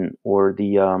 9/11 or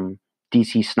the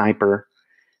DC sniper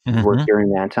worked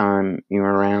during that time, you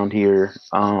were around here,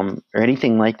 or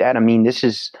anything like that. I mean,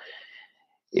 it's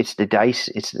the dice.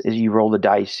 You roll the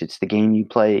dice. It's the game you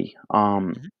play.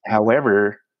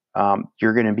 However,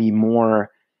 you're going to be more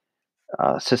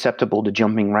susceptible to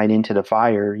jumping right into the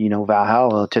fire,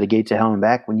 Valhalla, to the gates of hell and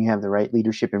back, when you have the right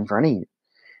leadership in front of you,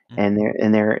 and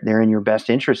they're in your best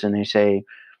interest, and they say,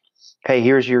 "Hey,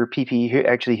 here's your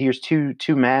PPE. Here's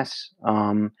two masks.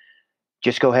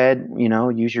 Just go ahead,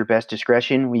 use your best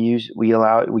discretion. We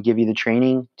give you the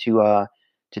training to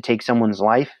take someone's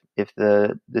life if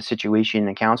the situation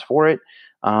accounts for it.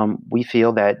 We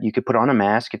feel that you could put on a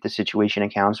mask if the situation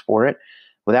accounts for it,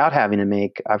 without having to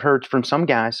make." I've heard from some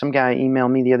guy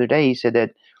emailed me the other day. He said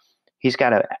that he's got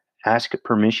to ask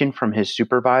permission from his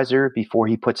supervisor before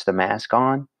he puts the mask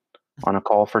on a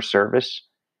call for service,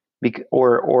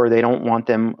 or they don't want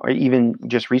them. Or even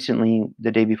just recently,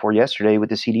 the day before yesterday, with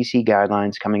the CDC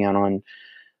guidelines coming out on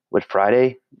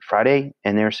Friday,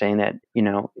 and they're saying that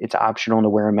it's optional to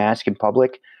wear a mask in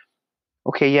public.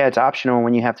 Okay, yeah, it's optional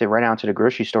when you have to run out to the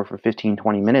grocery store for 15,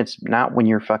 20 minutes, not when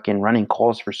you're fucking running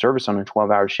calls for service on a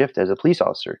 12-hour shift as a police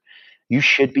officer. You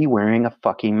should be wearing a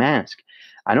fucking mask.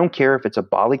 I don't care if it's a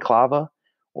balaclava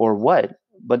or what,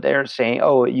 but they're saying,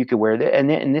 oh, you could wear that.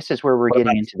 And this is where we're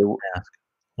getting into the mask.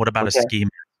 What about a ski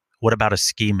mask? What about a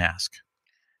ski mask?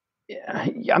 Yeah,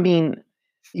 I mean,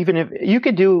 even if you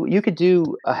could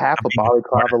do a half a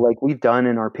balaclava like we've done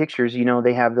in our pictures,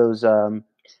 they have those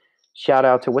shout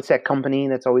out to what's that company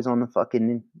that's always on the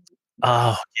fucking.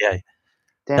 Oh yeah,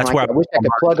 Damn, That's I where wish I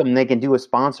could plug them. They can do a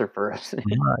sponsor for us.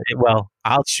 well,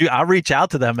 I'll reach out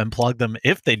to them and plug them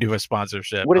if they do a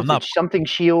sponsorship. What I'm is not. it? Something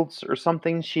Shields or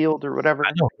something Shield or whatever.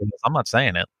 I know it is. I'm not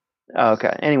saying it. Oh,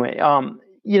 okay. Anyway,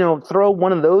 throw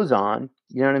one of those on.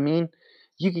 You know what I mean?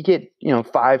 You could get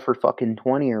 5 for fucking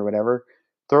 20 or whatever.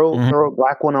 Throw a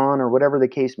black one on or whatever the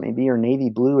case may be, or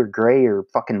navy blue or gray or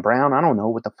fucking brown. I don't know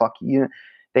what the fuck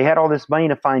They had all this money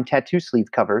to find tattoo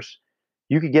sleeve covers.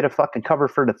 You could get a fucking cover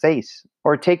for the face,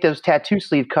 or take those tattoo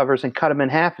sleeve covers and cut them in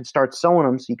half and start sewing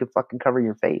them so you could fucking cover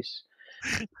your face.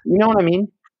 You know what I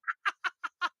mean?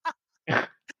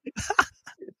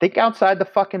 Think outside the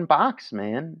fucking box,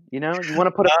 man. You want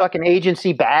to put a fucking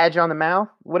agency badge on the mouth,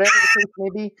 whatever the case may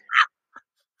be.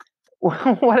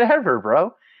 Whatever,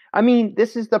 bro. I mean,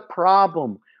 this is the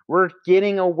problem. We're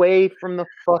getting away from the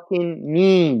fucking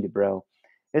need, bro.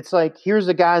 It's like, here's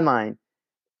a guideline.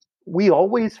 We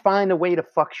always find a way to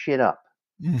fuck shit up.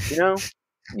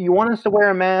 You want us to wear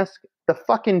a mask? The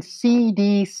fucking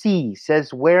CDC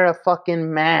says wear a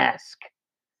fucking mask.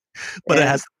 But it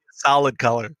has a solid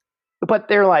color. But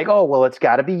they're like, oh, well, it's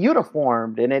got to be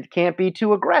uniformed and it can't be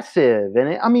too aggressive.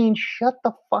 And shut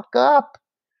the fuck up.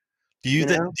 Do you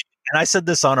think? And I said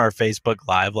this on our Facebook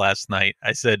Live last night.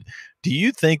 I said, do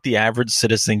you think the average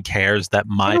citizen cares that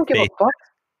my face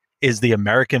is the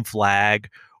American flag?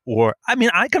 Or, I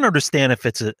mean, I can understand if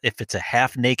it's a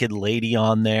half naked lady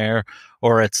on there,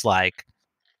 or it's like,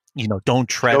 don't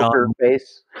tread Joker on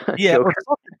face. Yeah,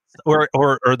 or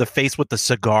the face with the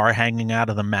cigar hanging out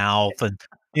of the mouth, and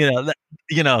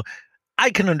I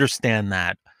can understand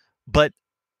that, but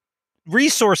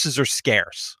resources are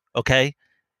scarce. Okay,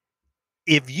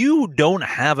 if you don't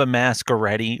have a mask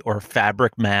already or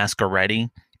fabric mask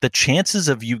already, the chances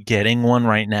of you getting one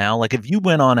right now, like if you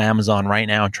went on Amazon right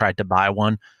now and tried to buy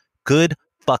one, good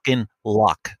fucking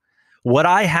luck. What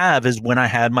I have is when I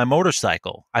had my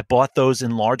motorcycle, I bought those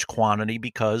in large quantity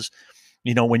because,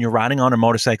 when you're riding on a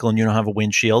motorcycle and you don't have a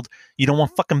windshield, you don't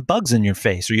want fucking bugs in your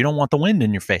face, or you don't want the wind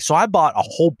in your face. So I bought a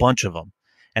whole bunch of them.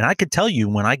 And I could tell you,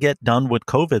 when I get done with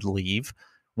COVID leave,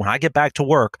 when I get back to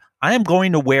work, I am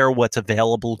going to wear what's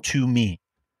available to me.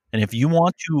 And if you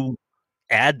want to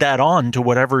add that on to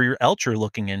whatever else you're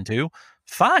looking into,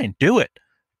 fine, do it.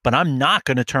 But I'm not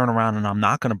going to turn around and I'm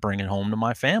not going to bring it home to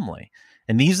my family.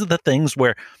 And these are the things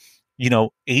where,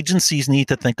 agencies need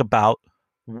to think about,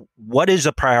 what is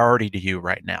a priority to you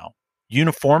right now?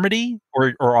 Uniformity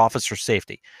or officer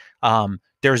safety?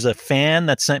 There's a fan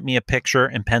that sent me a picture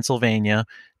in Pennsylvania.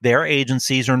 Their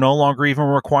agencies are no longer even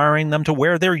requiring them to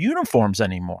wear their uniforms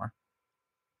anymore.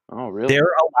 Oh, really?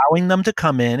 They're allowing them to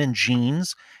come in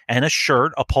jeans and a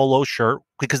shirt, a polo shirt,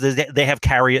 because they have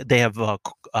out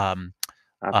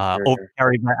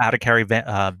of carry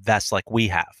vests like we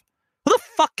have. Who the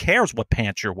fuck cares what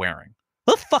pants you're wearing?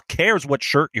 Who the fuck cares what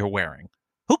shirt you're wearing?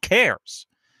 Who cares?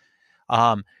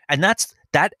 And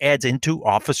that adds into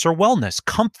officer wellness,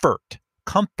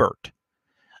 comfort.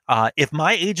 If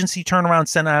my agency turn around and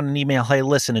send out an email, hey,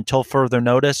 listen, until further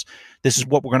notice, this is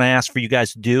what we're going to ask for you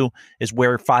guys to do, is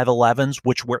wear 511s,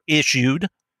 which were issued,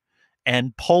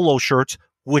 and polo shirts,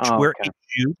 which were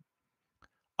issued.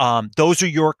 Those are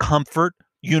your comfort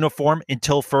uniform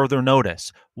until further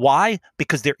notice. Why?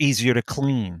 Because they're easier to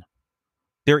clean.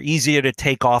 They're easier to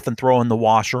take off and throw in the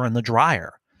washer and the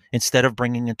dryer instead of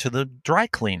bringing it to the dry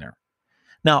cleaner.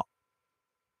 Now,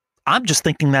 I'm just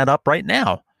thinking that up right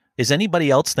now. Is anybody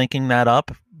else thinking that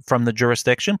up from the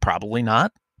jurisdiction? Probably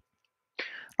not.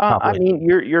 I mean,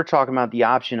 you're talking about the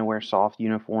option to wear soft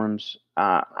uniforms.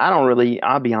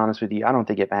 I'll be honest with you, I don't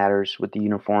think it matters with the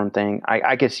uniform thing.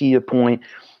 I can see the point.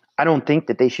 I don't think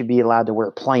that they should be allowed to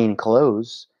wear plain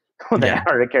clothes. Yeah.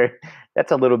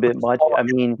 That's a little bit much. I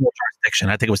mean, jurisdiction,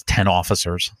 I think it was 10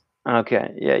 officers.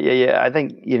 Okay. Yeah. I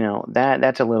think,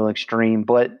 that's a little extreme,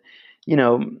 but,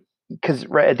 because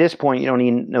at this point, you don't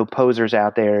need no posers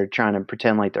out there trying to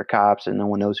pretend like they're cops and no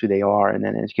one knows who they are. And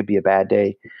then it could be a bad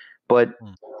day, but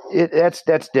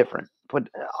that's different. But,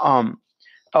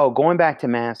 going back to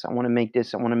masks, I want to make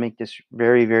this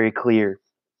very, very clear.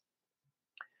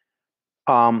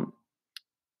 I'm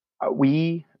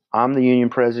the union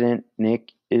president.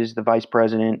 Nick is the vice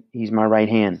president. He's my right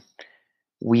hand.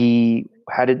 We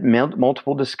had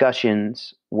multiple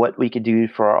discussions what we could do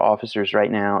for our officers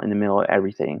right now in the middle of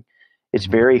everything. It's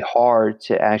very hard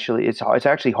to actually, it's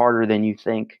actually harder than you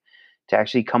think to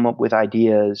actually come up with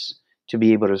ideas to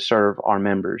be able to serve our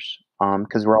members.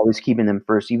 Because we're always keeping them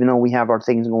first, even though we have our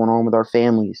things going on with our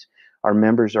families, our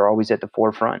members are always at the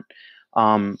forefront.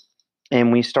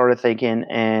 And we started thinking,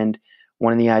 and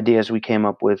one of the ideas we came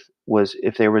up with was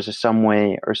if there was some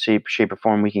way or shape or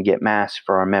form we can get masks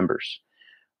for our members.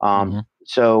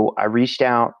 So I reached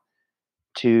out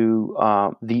to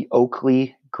the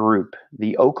Oakley Group.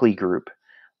 The Oakley Group.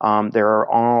 They're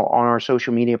all on our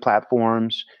social media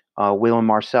platforms. Will and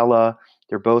Marcella.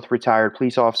 They're both retired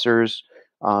police officers.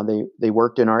 They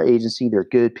worked in our agency. They're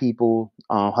good people,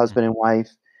 husband and wife.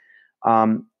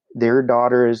 Their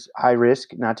daughter is high risk,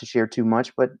 not to share too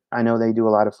much, but I know they do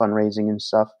a lot of fundraising and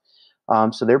stuff.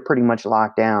 So they're pretty much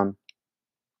locked down.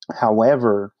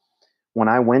 However, when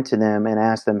I went to them and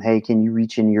asked them, hey, can you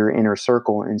reach in your inner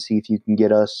circle and see if you can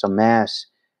get us some masks?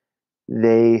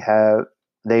 They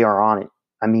are on it.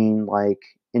 I mean, like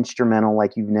instrumental,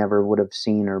 like you never would have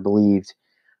seen or believed.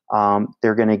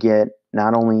 They're going to get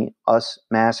not only us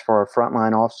masks for our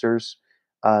frontline officers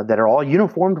that are all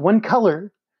uniformed one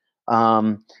color.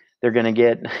 They're going to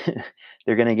get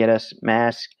they're going to get us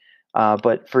masks,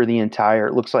 but for the entire,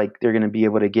 it looks like they're going to be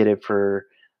able to get it for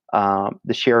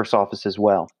the sheriff's office as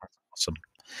well. Awesome.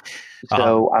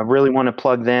 So I really want to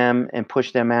plug them and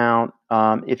push them out.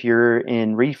 If you're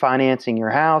in refinancing your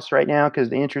house right now because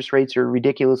the interest rates are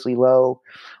ridiculously low,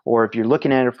 or if you're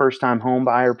looking at a first-time home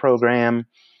buyer program,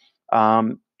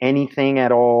 anything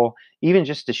at all, even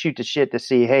just to shoot the shit to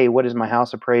see, hey, what is my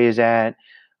house appraised at?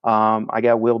 I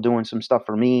got Will doing some stuff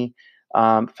for me.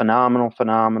 Phenomenal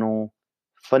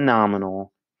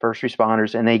first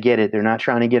responders, and they get it. They're not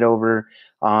trying to get over.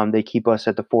 They keep us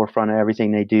at the forefront of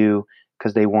everything they do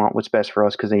because they want what's best for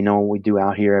us because they know what we do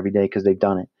out here every day because they've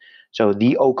done it. So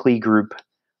the Oakley Group,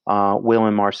 Will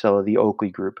and Marcella, the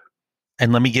Oakley Group.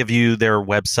 And let me give you their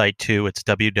website too. It's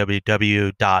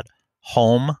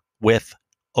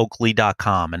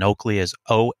www.homewithoakley.com. And Oakley is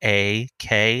Oakley.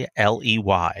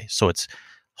 So it's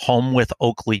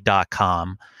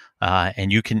homewithoakley.com.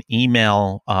 And you can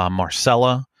email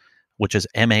Marcella, which is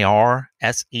Marsella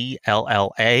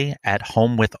at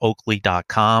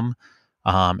homewithoakley.com.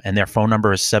 And their phone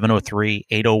number is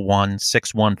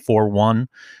 703-801-6141.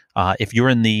 If you're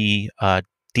in the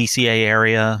DCA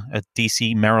area,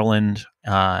 DC, Maryland,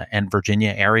 and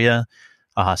Virginia area,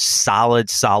 solid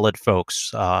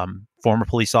folks. Former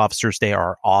police officers, they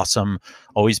are awesome.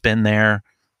 Always been there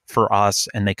for us,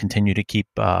 and they continue to keep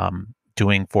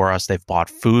doing for us. They've bought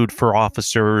food for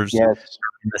officers. Yes.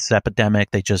 In this epidemic,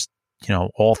 they just,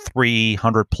 all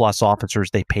 300 plus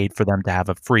officers, they paid for them to have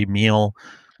a free meal,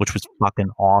 which was fucking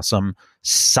awesome.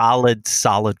 Solid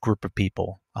group of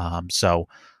people. And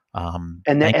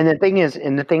the thing is,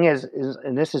 and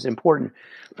this is important.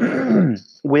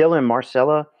 Will and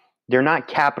Marcella, they're not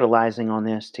capitalizing on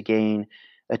this to gain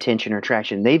attention or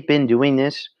traction. They've been doing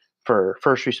this for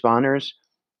first responders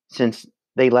since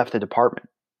they left the department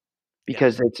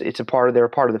because they're a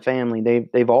part of the family.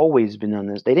 They've always been on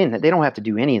this. They don't have to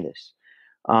do any of this,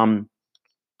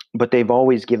 but they've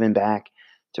always given back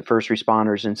to first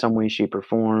responders in some way, shape, or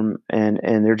form, and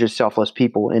they're just selfless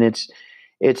people. And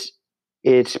it's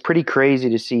pretty crazy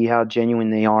to see how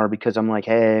genuine they are because I'm like,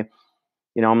 hey,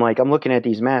 I'm looking at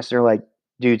these masks. They're like,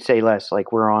 dude, say less.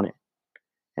 Like, we're on it.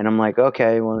 And I'm like,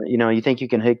 okay, well, you think you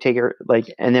can take her?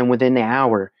 Like, and then within the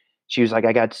hour, she was like,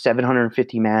 I got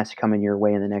 750 masks coming your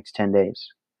way in the next 10 days.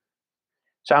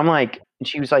 So I'm like, and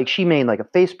she was like, she made like a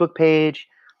Facebook page.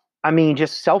 I mean,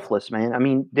 just selfless, man. I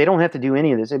mean, they don't have to do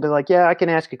any of this. They'd be like, yeah, I can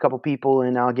ask a couple people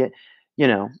and I'll get,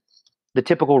 the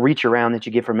typical reach around that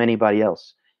you get from anybody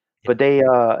else. But they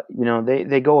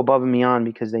go above and beyond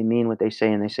because they mean what they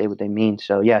say and they say what they mean.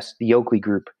 So yes, the Oakley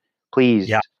Group, please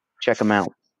check them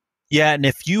out. Yeah, and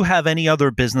if you have any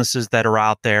other businesses that are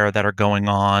out there that are going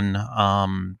on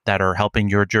that are helping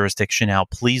your jurisdiction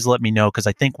out, please let me know because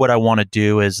I think what I want to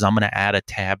do is I'm going to add a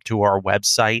tab to our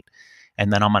website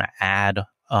and then I'm going to add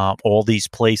all these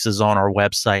places on our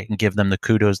website and give them the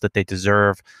kudos that they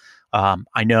deserve.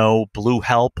 I know Blue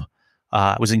Help.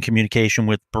 I was in communication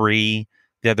with Bree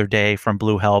the other day from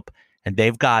Blue Help, and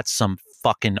they've got some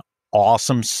fucking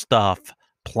awesome stuff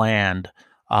planned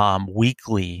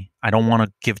weekly. I don't want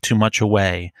to give too much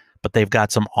away, but they've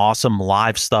got some awesome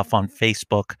live stuff on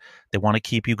Facebook. They want to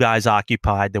keep you guys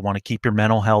occupied. They want to keep your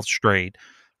mental health straight.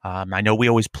 I know we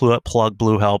always plug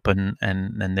Blue Help, and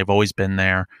they've always been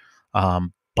there.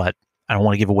 But I don't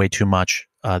want to give away too much.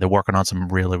 They're working on some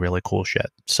really, really cool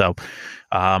shit. So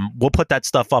we'll put that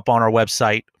stuff up on our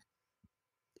website.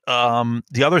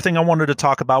 The other thing I wanted to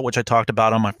talk about, which I talked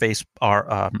about on my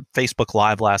Facebook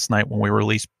Live last night when we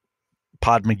released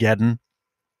Podmageddon,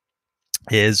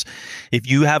 is if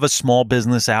you have a small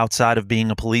business outside of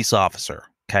being a police officer,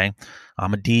 okay?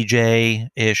 I'm a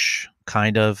DJ-ish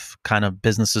kind of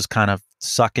business is kind of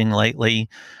sucking lately.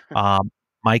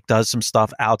 Mike does some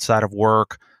stuff outside of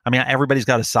work. I mean, everybody's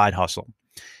got a side hustle.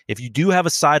 If you do have a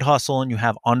side hustle and you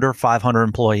have under 500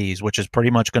 employees, which is pretty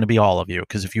much going to be all of you,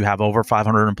 because if you have over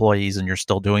 500 employees and you're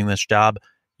still doing this job,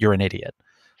 you're an idiot.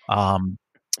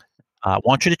 I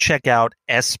want you to check out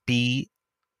SB,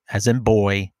 as in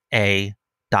boy,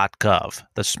 a.gov,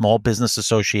 the Small Business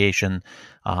Association,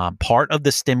 part of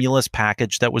the stimulus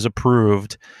package that was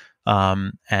approved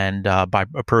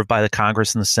approved by the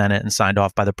Congress and the Senate and signed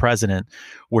off by the president,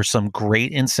 were some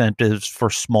great incentives for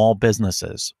small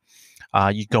businesses.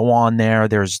 You go on there,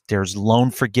 there's loan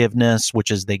forgiveness,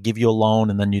 which is they give you a loan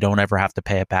and then you don't ever have to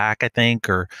pay it back, I think,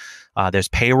 or there's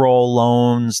payroll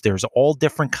loans, there's all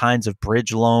different kinds of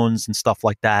bridge loans and stuff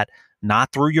like that,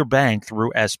 not through your bank,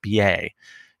 through SBA.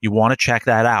 You want to check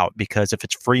that out, because if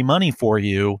it's free money for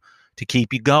you to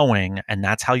keep you going, and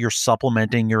that's how you're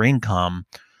supplementing your income,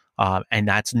 and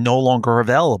that's no longer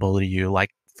available to you, like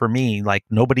for me, like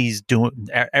nobody's doing,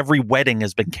 every wedding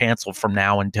has been canceled from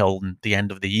now until the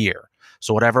end of the year.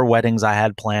 So whatever weddings I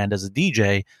had planned as a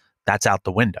DJ, that's out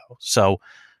the window. So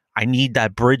I need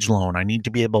that bridge loan. I need to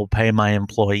be able to pay my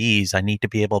employees. I need to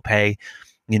be able to pay,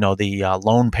 the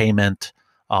loan payment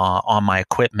on my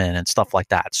equipment and stuff like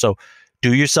that. So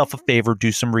do yourself a favor,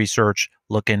 do some research,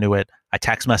 look into it. I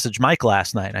text messaged Mike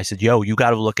last night and I said, yo, you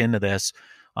got to look into this.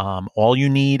 All you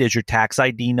need is your tax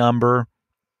ID number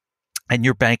and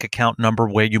your bank account number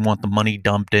where you want the money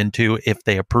dumped into if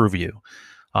they approve you.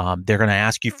 They're going to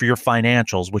ask you for your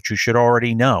financials, which you should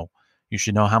already know. You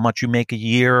should know how much you make a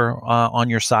year on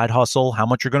your side hustle, how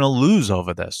much you're going to lose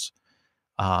over this.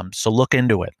 So look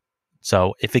into it.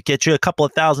 So if it gets you a couple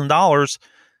of $1,000s,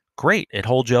 great. It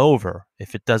holds you over.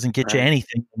 If it doesn't get you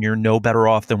anything, you're no better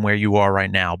off than where you are right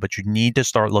now. But you need to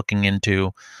start looking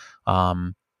into,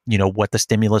 what the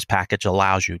stimulus package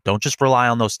allows you. Don't just rely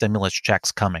on those stimulus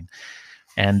checks coming.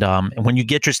 And when you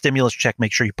get your stimulus check,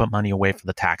 make sure you put money away for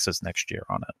the taxes next year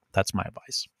on it. That's my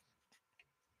advice.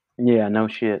 Yeah, no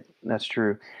shit. That's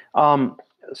true.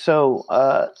 So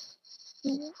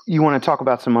you want to talk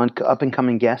about some up and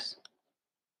coming guests?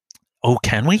 Oh,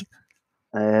 can we?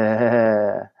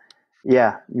 Yeah.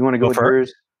 You want to go with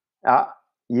yours?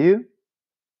 You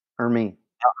or me?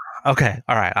 Okay.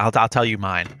 All right. I'll tell you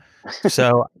mine.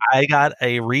 So I got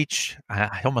a reach.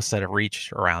 I almost said a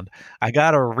reach around. I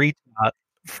got a reach out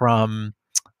from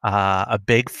a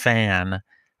big fan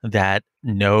that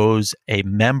knows a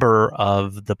member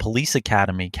of the Police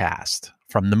Academy cast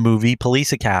from the movie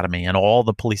Police Academy and all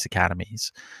the police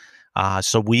academies.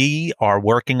 So we are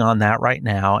working on that right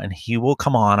now, and he will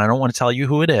come on. I don't want to tell you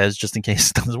who it is just in case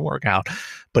it doesn't work out,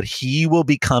 but he will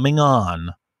be coming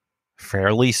on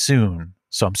fairly soon.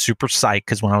 So I'm super psyched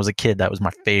because when I was a kid, that was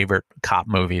my favorite cop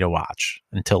movie to watch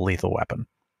until Lethal Weapon.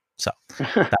 So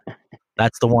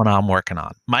that's the one I'm working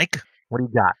on. Mike, what do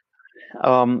you got?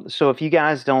 So if you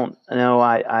guys don't know,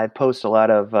 I post a lot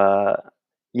of,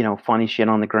 funny shit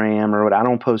on the gram or what. I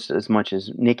don't post as much as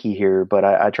Nikki here, but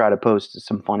I try to post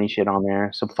some funny shit on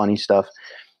there, some funny stuff.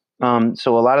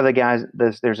 So a lot of the guys,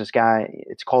 there's this guy,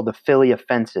 it's called the Philly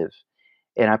Offensive,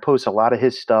 and I post a lot of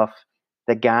his stuff.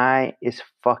 The guy is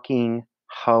fucking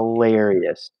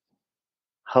hilarious.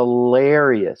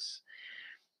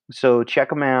 So check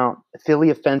him out. Philly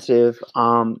Offensive.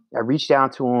 I reached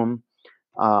out to him.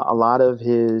 A lot of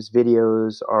his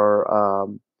videos are,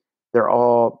 they're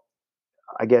all,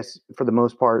 I guess for the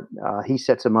most part, he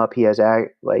sets them up. He has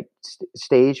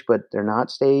staged, but they're not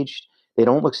staged. They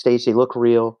don't look staged. They look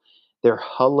real. They're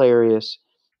hilarious.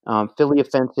 Philly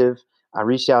Offensive. I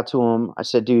reached out to him. I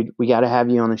said, dude, we got to have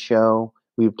you on the show.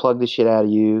 We would plug the shit out of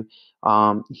you.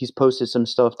 He's posted some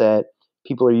stuff that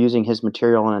people are using his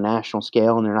material on a national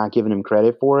scale and they're not giving him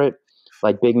credit for it.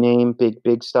 Like big name,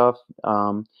 big stuff.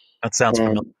 That sounds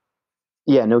familiar.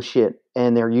 Yeah, no shit.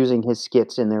 And they're using his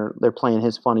skits and they're playing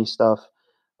his funny stuff.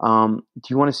 Do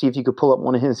you want to see if you could pull up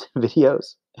one of his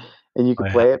videos and you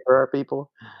could play it for our people?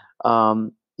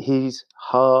 He's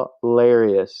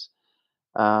hilarious.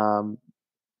 I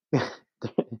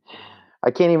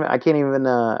can't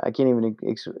even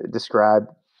describe,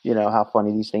 how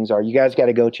funny these things are. You guys got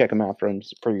to go check them out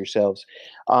for yourselves.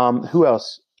 Who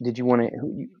else did you want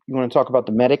to talk about?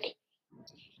 The medic?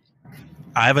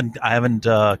 I haven't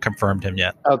confirmed him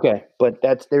yet. Okay, but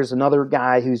there's another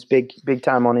guy who's big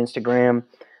time on Instagram.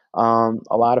 A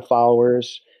lot of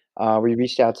followers. We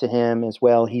reached out to him as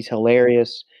well. He's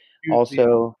hilarious.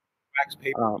 Also,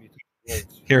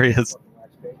 here he is.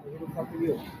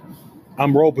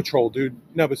 I'm Roll Patrol, dude.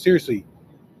 No, but seriously,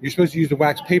 you're supposed to use the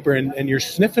wax paper and you're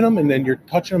sniffing them and then you're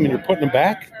touching them and you're putting them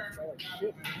back.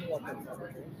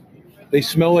 They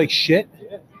smell like shit.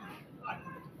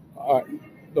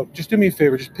 Look, just do me a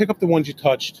favor. Just pick up the ones you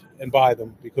touched and buy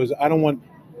them because I don't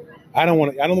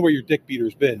know where your dick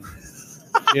beater's been.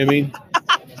 You know what I mean?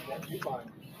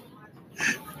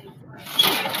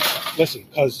 Listen,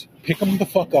 cuz pick them the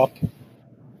fuck up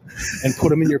and put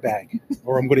them in your bag,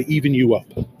 or I'm going to even you up.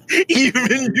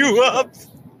 Even you up?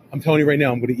 I'm telling you right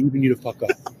now, I'm going to even you the fuck up.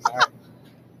 All right.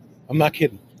 I'm not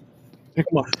kidding. Pick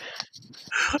them up.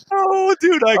 Oh,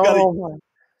 dude,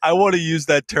 I want to use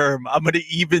that term. I'm going to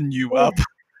even you up.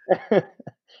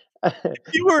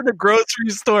 If you were in a grocery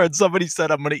store and somebody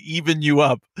said, I'm going to even you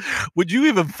up, would you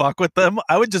even fuck with them?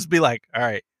 I would just be like, all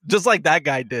right, just like that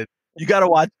guy did. You got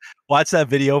to watch that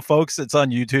video, folks. It's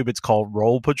on YouTube. It's called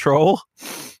Roll Patrol.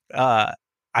 I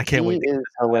can't wait. He is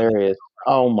hilarious.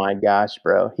 Oh my gosh,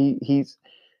 bro. He's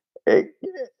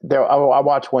there. I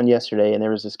watched one yesterday, and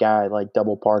there was this guy like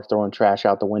double parked throwing trash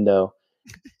out the window,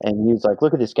 and he was like,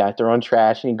 "Look at this guy throwing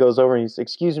trash." And he goes over and he's,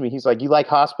 "Excuse me." He's like, "You like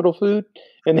hospital food?"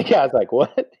 And the guy's like,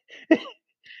 "What?"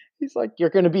 He's like, "You're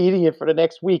going to be eating it for the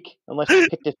next week unless you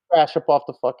pick this trash up off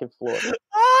the fucking floor."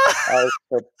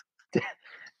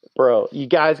 Bro, you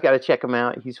guys got to check him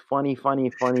out. He's funny,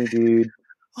 dude.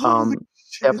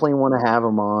 Definitely want to have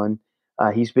him on.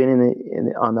 He's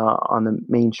been on the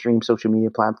mainstream social media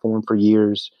platform for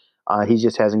years. He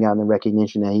just hasn't gotten the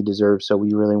recognition that he deserves. So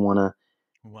we really want to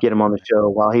get him on the show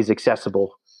while he's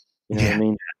accessible. You know what I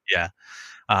mean?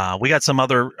 Yeah. We got some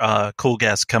other cool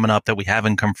guests coming up that we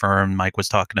haven't confirmed. Mike was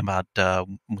talking about,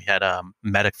 we had a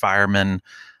medic fireman,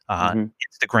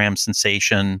 Instagram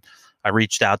sensation. I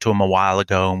reached out to him a while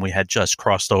ago, and we had just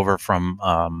crossed over from,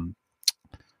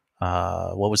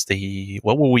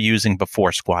 what were we using before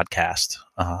Squadcast?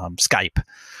 Skype.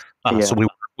 So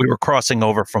we were crossing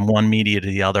over from one media to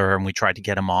the other, and we tried to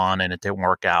get him on, and it didn't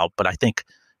work out. But I think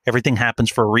everything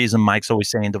happens for a reason. Mike's always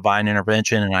saying divine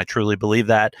intervention, and I truly believe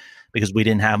that, because we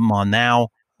didn't have him on now.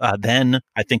 Then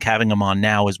I think having him on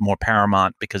now is more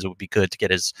paramount, because it would be good to get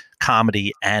his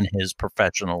comedy and his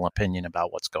professional opinion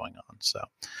about what's going on. So,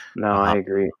 no, I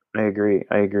agree.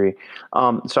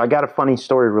 So I got a funny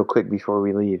story real quick before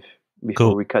we leave, we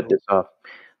cut this off.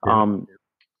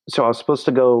 So I was supposed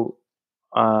to go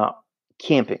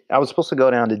camping. I was supposed to go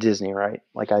down to Disney, right?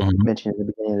 Like I mentioned at the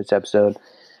beginning of this episode.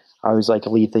 I always like to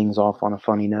lead things off on a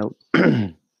funny note.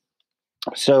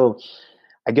 So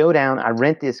I go down, I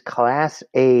rent this Class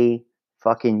A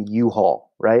fucking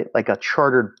U-Haul, right? Like a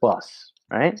chartered bus,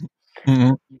 right?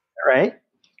 Right?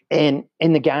 And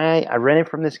the guy, I rented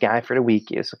from this guy for the week.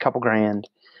 It was a couple grand.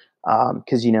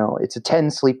 Because, you know, it's a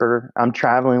 10 sleeper. I'm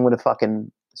traveling with a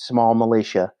fucking small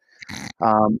militia.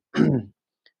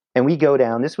 And we go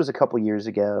down. This was a couple years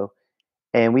ago.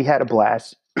 And we had a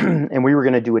blast. And we were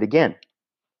going to do it again.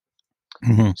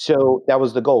 So that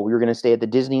was the goal. We were going to stay at the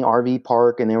Disney RV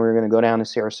park, and then we were going to go down to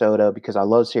Sarasota, because I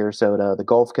love Sarasota, the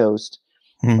Gulf Coast.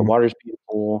 The water's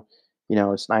beautiful. You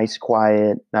know, it's nice,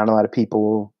 quiet, not a lot of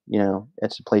people. You know,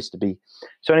 it's a place to be.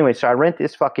 So anyway, so I rent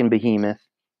this fucking behemoth,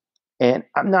 and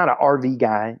I'm not an RV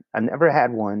guy. I've never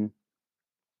had one.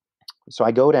 So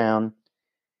I go down,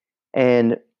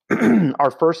 and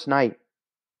our first night,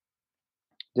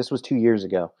 this was 2 years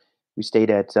ago, we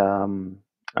stayed at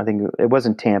I think it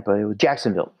wasn't Tampa, it was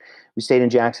Jacksonville. We stayed in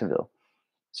Jacksonville.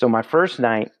 So my first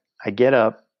night, I get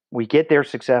up, we get there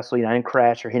successfully. I didn't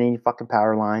crash or hit any fucking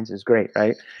power lines. It was great,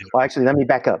 right? Well, actually, let me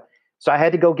back up. So I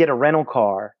had to go get a rental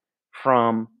car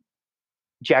from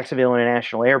Jacksonville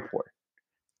International Airport.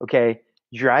 Okay.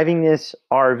 Driving this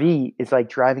RV is like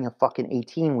driving a fucking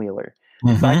 18-wheeler.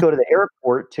 So I go to the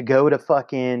airport to go to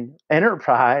fucking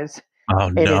Enterprise. Oh,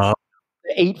 and no.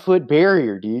 It's an 8-foot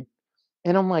barrier, dude.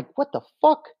 And I'm like, what the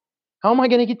fuck? How am I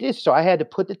going to get this? So I had to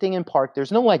put the thing in park.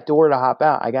 There's no like door to hop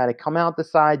out. I got to come out the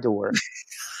side door.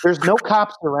 There's no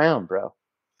cops around, bro.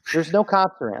 There's no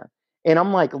cops around. And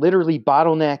I'm like literally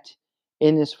bottlenecked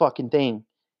in this fucking thing.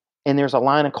 And there's a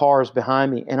line of cars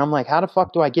behind me. And I'm like, how the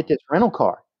fuck do I get this rental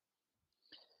car?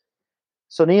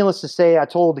 So needless to say, I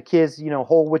told the kids, you know,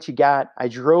 hold what you got. I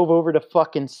drove over the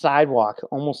fucking sidewalk,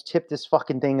 almost tipped this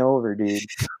fucking thing over, dude.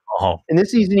 And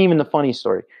this isn't even the funny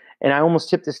story. And I almost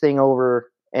tipped this thing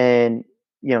over, and,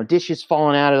 you know, dishes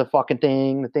falling out of the fucking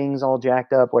thing. The thing's all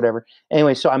jacked up, whatever.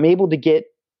 Anyway, so I'm able to get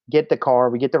the car.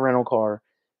 We get the rental car.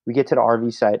 We get to the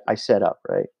RV site. I set up,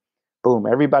 right? Boom.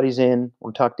 Everybody's in.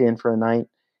 We're tucked in for the night.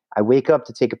 I wake up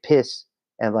to take a piss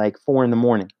at like 4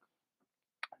 a.m.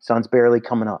 Sun's barely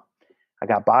coming up. I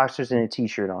got boxers and a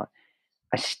t-shirt on.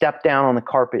 I step down on the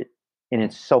carpet, and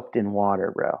it's soaked in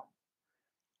water, bro.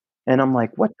 And I'm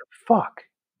like, what the fuck?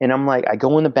 And I'm like, I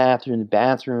go in the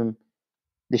bathroom,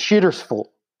 the shitter's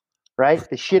full, right?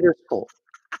 The shitter's full.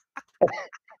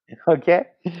 Okay.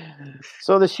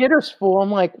 So the shitter's full. I'm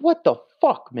like, what the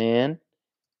fuck, man?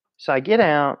 So I get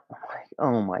out. I'm like,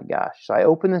 oh my gosh. So I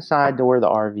open the side door of the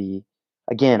RV.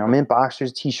 Again, I'm in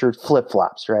boxers, t-shirt,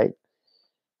 flip-flops, right?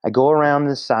 I go around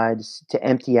the side to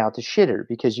empty out the shitter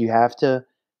because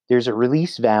there's a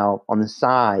release valve on the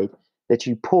side that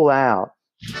you pull out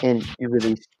and you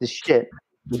release the shit.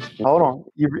 Hold on.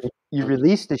 You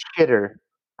release the shitter,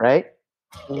 right?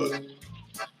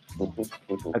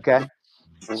 Okay.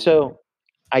 So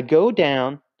I go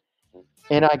down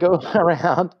and I go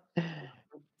around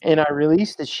and I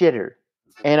release the shitter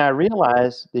and I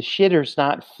realize the shitter's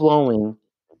not flowing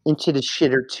into the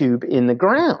shitter tube in the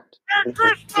ground. Merry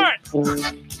Christmas!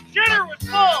 Shitter was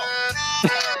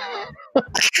full!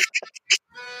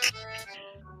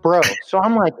 Bro, so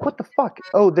I'm like, what the fuck?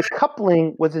 Oh, the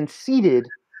coupling wasn't seated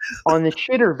on the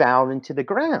shitter valve into the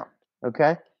ground.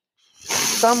 Okay.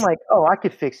 So I'm like, oh, I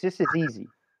could fix this. It's easy.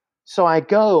 So I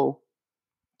go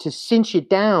to cinch it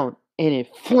down and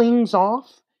it flings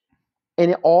off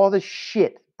and all the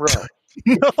shit, bro.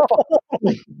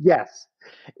 Yes.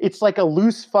 It's like a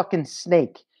loose fucking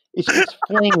snake. It's just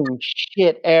flinging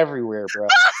shit everywhere, bro.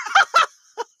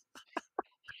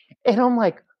 And I'm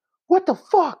like, what the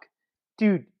fuck?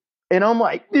 Dude. And I'm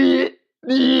like, it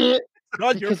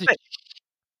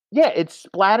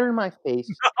splattered my face.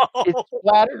 No. It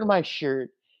splattered my shirt.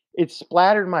 It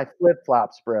splattered my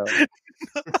flip-flops, bro.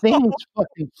 The thing is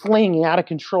fucking flinging out of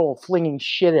control, flinging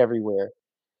shit everywhere.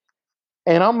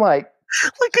 And I'm like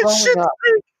a shit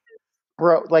snake.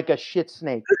 Bro, like a shit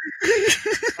snake.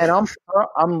 And I'm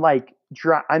like,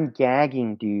 I'm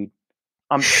gagging, dude.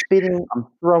 I'm spitting. I'm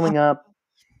throwing up.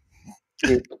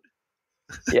 Dude.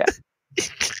 Yeah.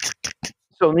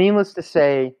 So needless to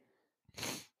say,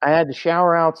 I had to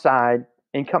shower outside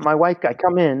and my wife got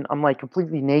come in. I'm like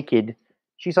completely naked.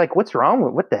 She's like, "What's wrong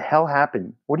with? What the hell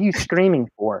happened? What are you screaming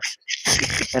for?"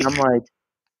 And I'm like,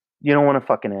 "You don't want to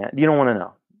fucking ask. You don't want to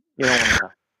know. You don't want to know."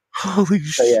 Holy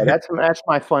shit! Yeah, that's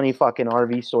my funny fucking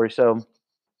RV story. So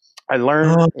I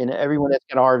learned, and everyone that's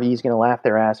got an RV is gonna laugh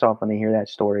their ass off when they hear that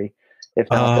story. If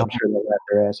not, I'm sure they'll laugh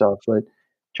their ass off. But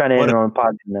trying to end on a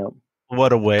positive note.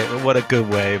 What a way! What a good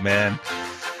way, man.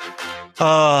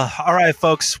 All right,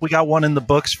 folks, we got one in the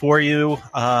books for you.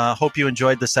 Hope you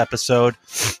enjoyed this episode.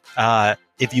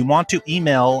 If you want to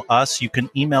email us, you can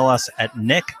email us at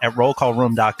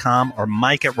nick@rollcallroom.com or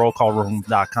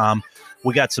mike@rollcallroom.com.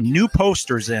 We got some new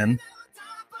posters in.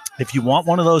 If you want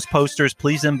one of those posters,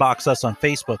 please inbox us on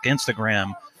Facebook,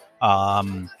 Instagram,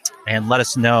 and let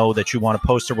us know that you want a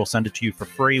poster. We'll send it to you for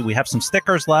free. We have some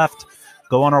stickers left.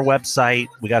 Go on our website.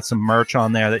 We got some merch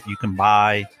on there that you can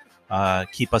buy.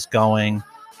 Keep us going.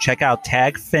 Check out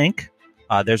Tag Fink.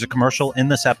 There's a commercial in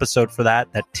this episode for that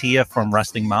Tia from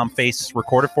Resting Mom Face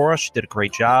recorded for us. She did a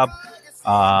great job.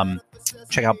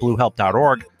 Check out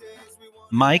bluehelp.org.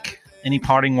 Mike, any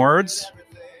parting words?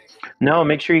 No,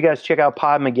 make sure you guys check out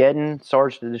Podmageddon,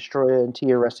 Sarge the Destroyer and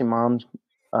Tia Resting Mom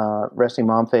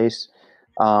Face.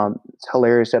 It's a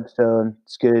hilarious episode.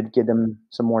 It's good. Give them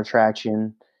some more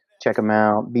traction. Check them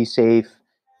out. Be safe.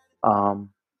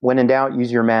 When in doubt,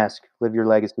 use your mask. Live your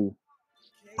legacy.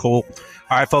 Cool.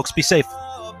 All right, folks, be safe.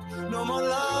 No more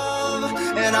love,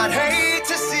 and I'd hate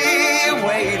to see you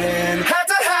waiting.